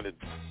Andrew Leonard.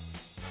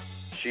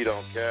 She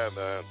Don't Care,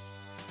 man.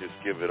 Just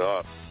give it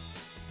up.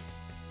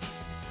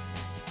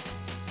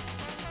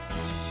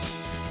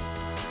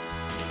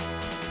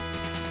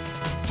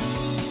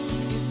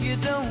 If you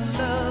don't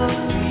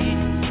love me,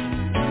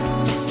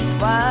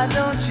 why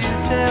don't you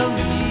tell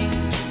me?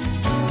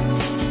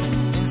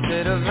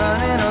 Instead of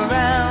running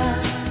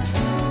around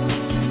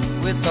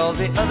with all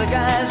the other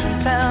guys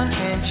in town,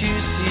 can't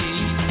you see?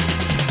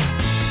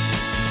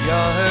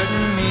 You're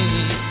hurting me,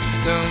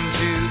 don't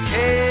you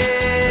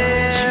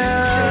care?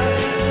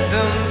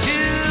 Don't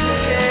you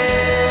care?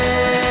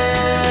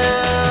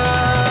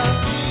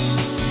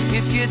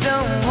 If you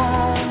don't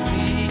want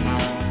me,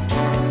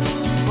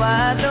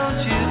 why don't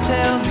you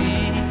tell me?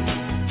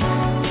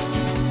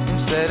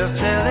 Instead of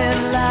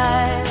telling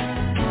lies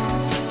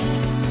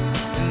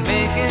and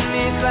making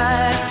me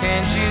cry,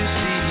 can't you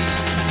see?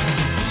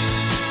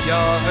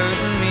 You're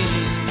hurting me,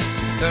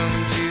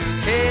 don't you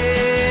care?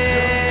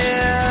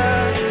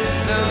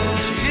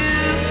 Don't you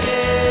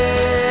care?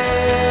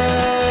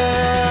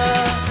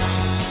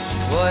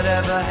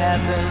 Whatever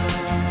happened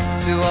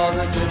to all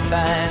the good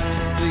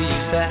times we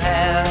used to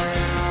have?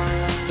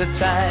 The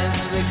times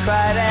we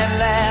cried and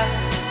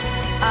laughed.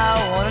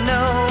 I wanna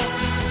know,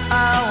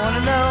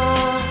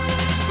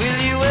 will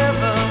you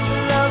ever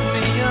love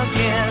me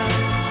again?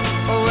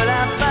 Or will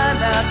I find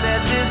out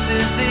that this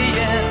is the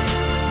end?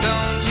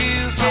 Don't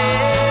you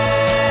care?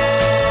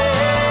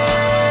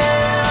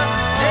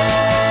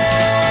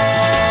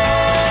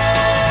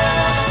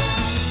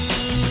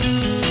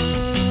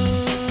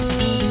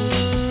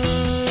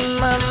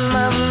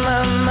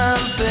 My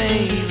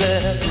baby.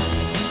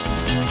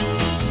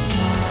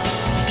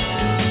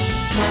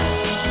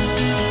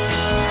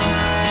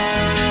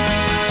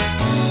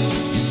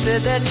 You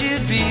said that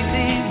you'd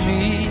believe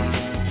me,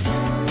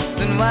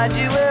 then why'd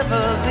you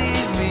ever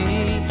leave me?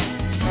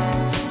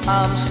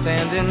 I'm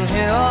standing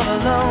here all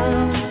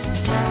alone,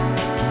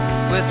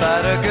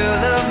 without a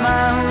girl of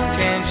my own,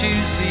 can't you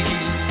see?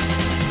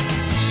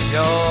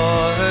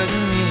 You're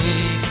hurting me,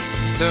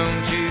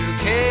 don't you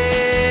care?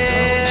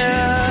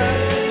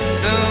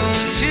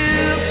 Don't you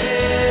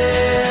care?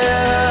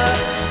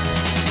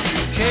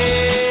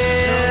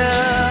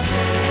 Care?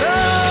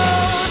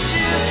 Don't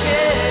you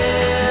care?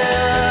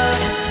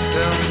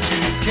 Don't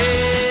you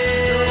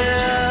care?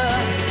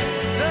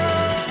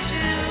 Don't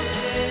you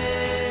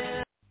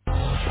care?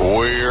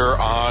 We're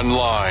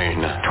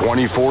online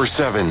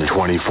 24/7.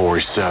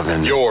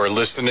 24/7. You're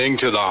listening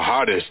to the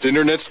hottest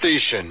internet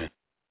station.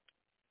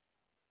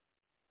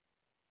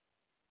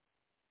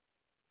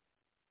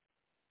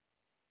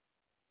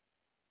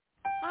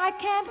 I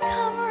can't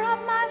cover up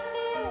my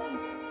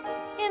feelings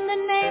in the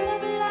name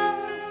of love,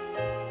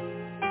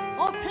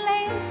 or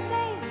play it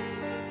safe.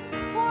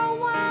 For a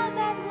while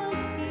that was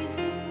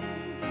easy,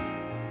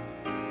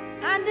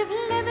 and if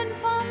living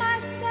for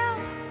myself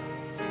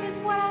is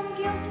what I'm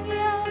guilty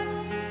of,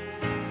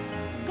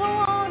 go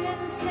on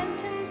and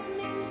sentence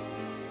me,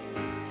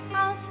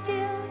 I'll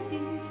still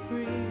be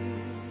free.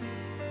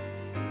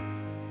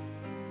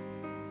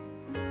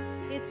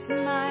 It's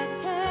my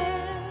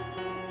turn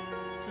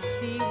to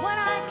see what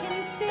I can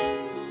see.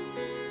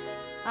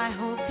 I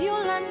hope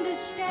you'll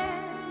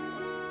understand.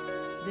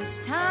 This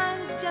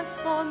time's just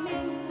for me,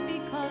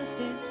 because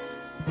it's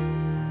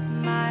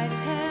my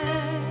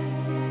turn.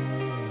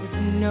 With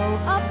no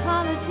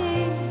apology,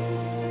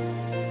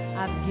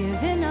 I've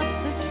given up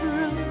the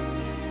truth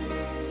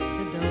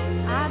to those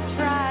I've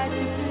tried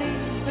to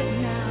please, but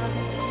now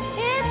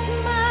it's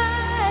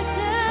my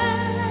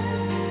turn.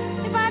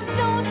 If I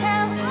don't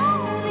have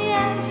all the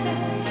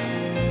answers,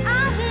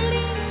 at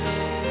least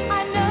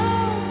I know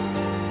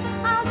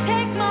I'll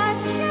take my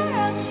share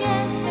of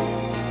chances.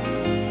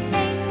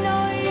 Ain't no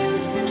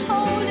use in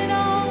holding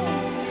on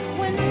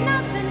when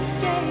nothing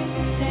stays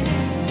the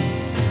same.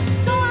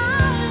 So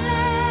I'll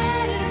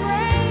let it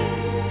rain,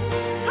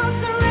 'cause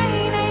the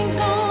rain ain't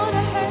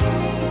gonna hurt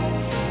me.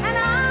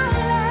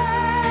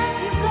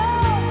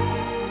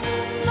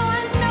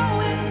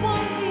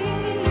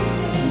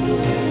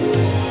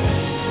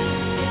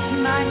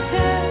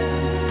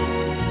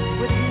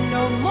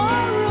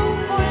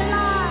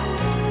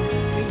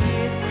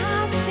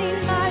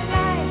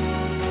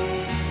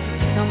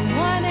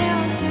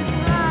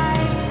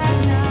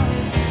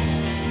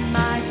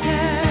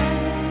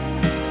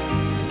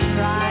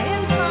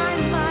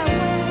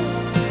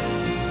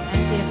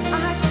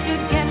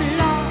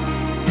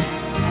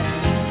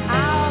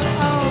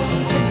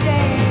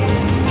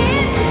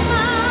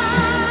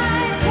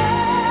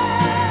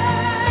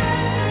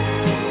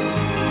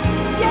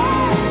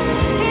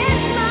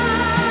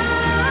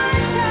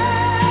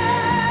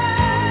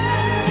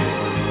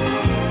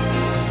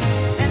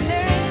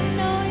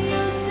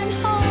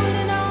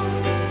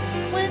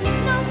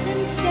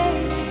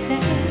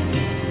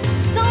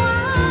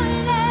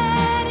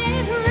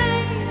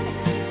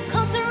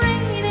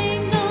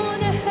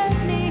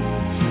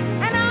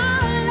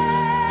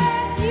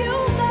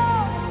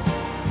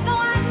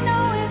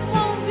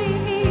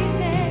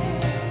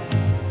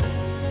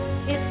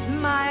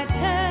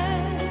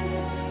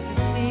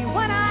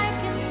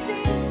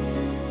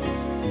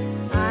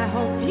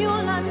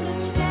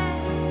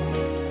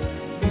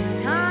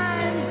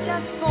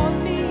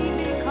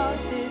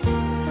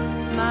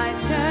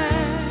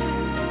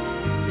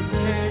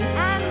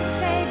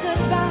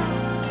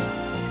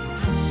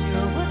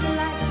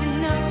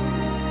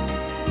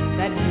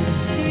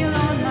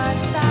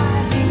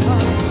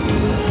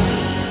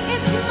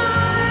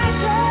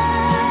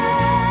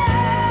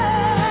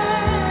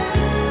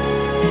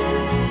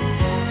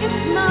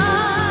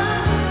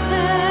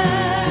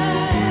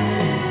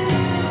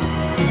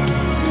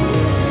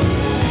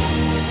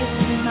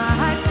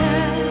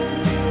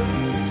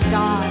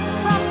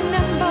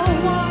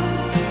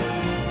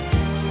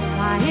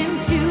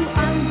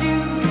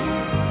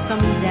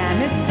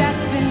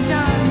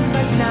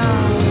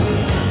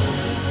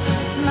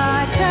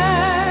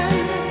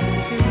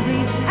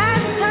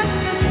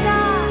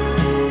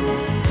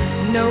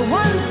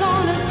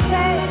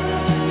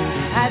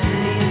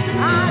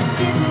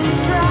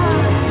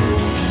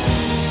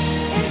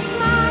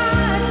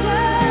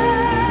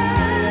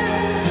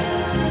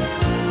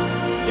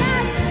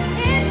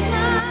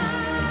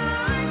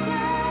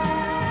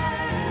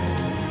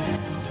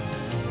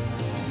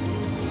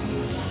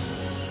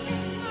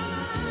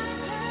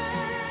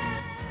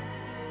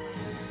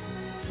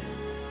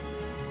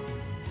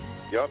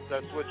 Yup,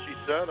 that's what she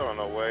said on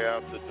her way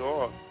out the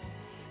door.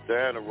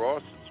 Diana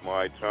Ross, it's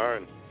my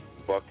turn.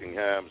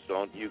 Buckingham's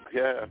Don't You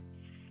Care.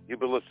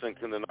 You've been listening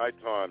to the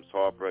Nightime's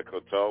Heartbreak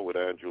Hotel with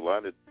Andrew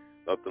Leonard.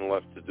 Nothing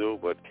left to do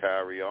but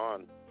carry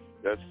on.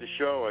 That's the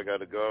show. I got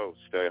to go.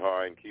 Stay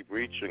high and keep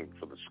reaching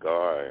for the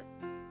sky.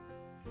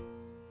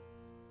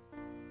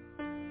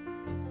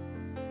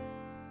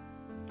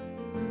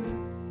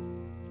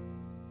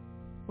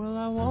 Well,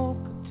 I woke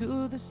up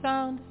to the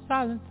sound of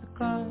silent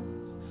cigars.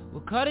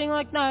 We're cutting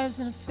like knives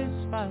in a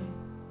fist fight.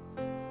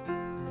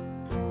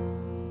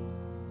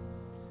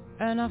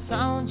 And I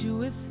found you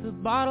with a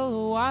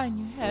bottle of wine,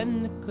 your head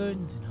in the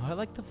curtains, and heart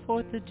like the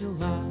 4th of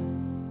July.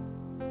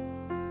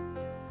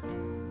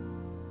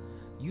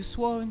 You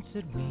swore and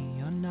said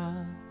we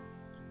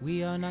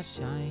are not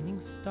shining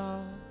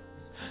stars.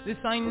 This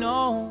I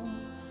know,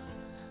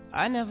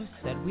 I never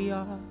said we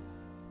are.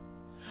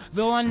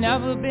 Though I've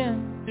never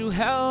been through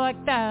hell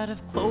like that,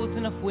 I've closed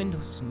enough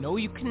windows to know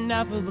you can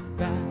never look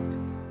back.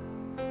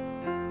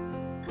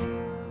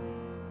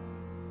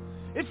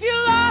 If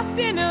you're lost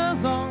and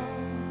alone,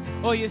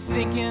 or you're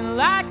sinking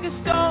like a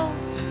stone,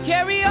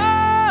 carry on.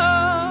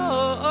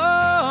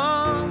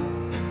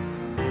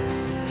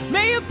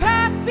 May your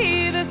path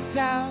be the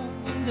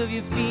sound of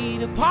your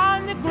feet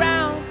upon the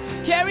ground.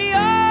 Carry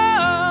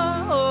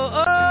on.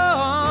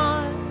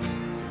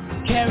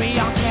 Carry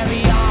on,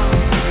 carry on.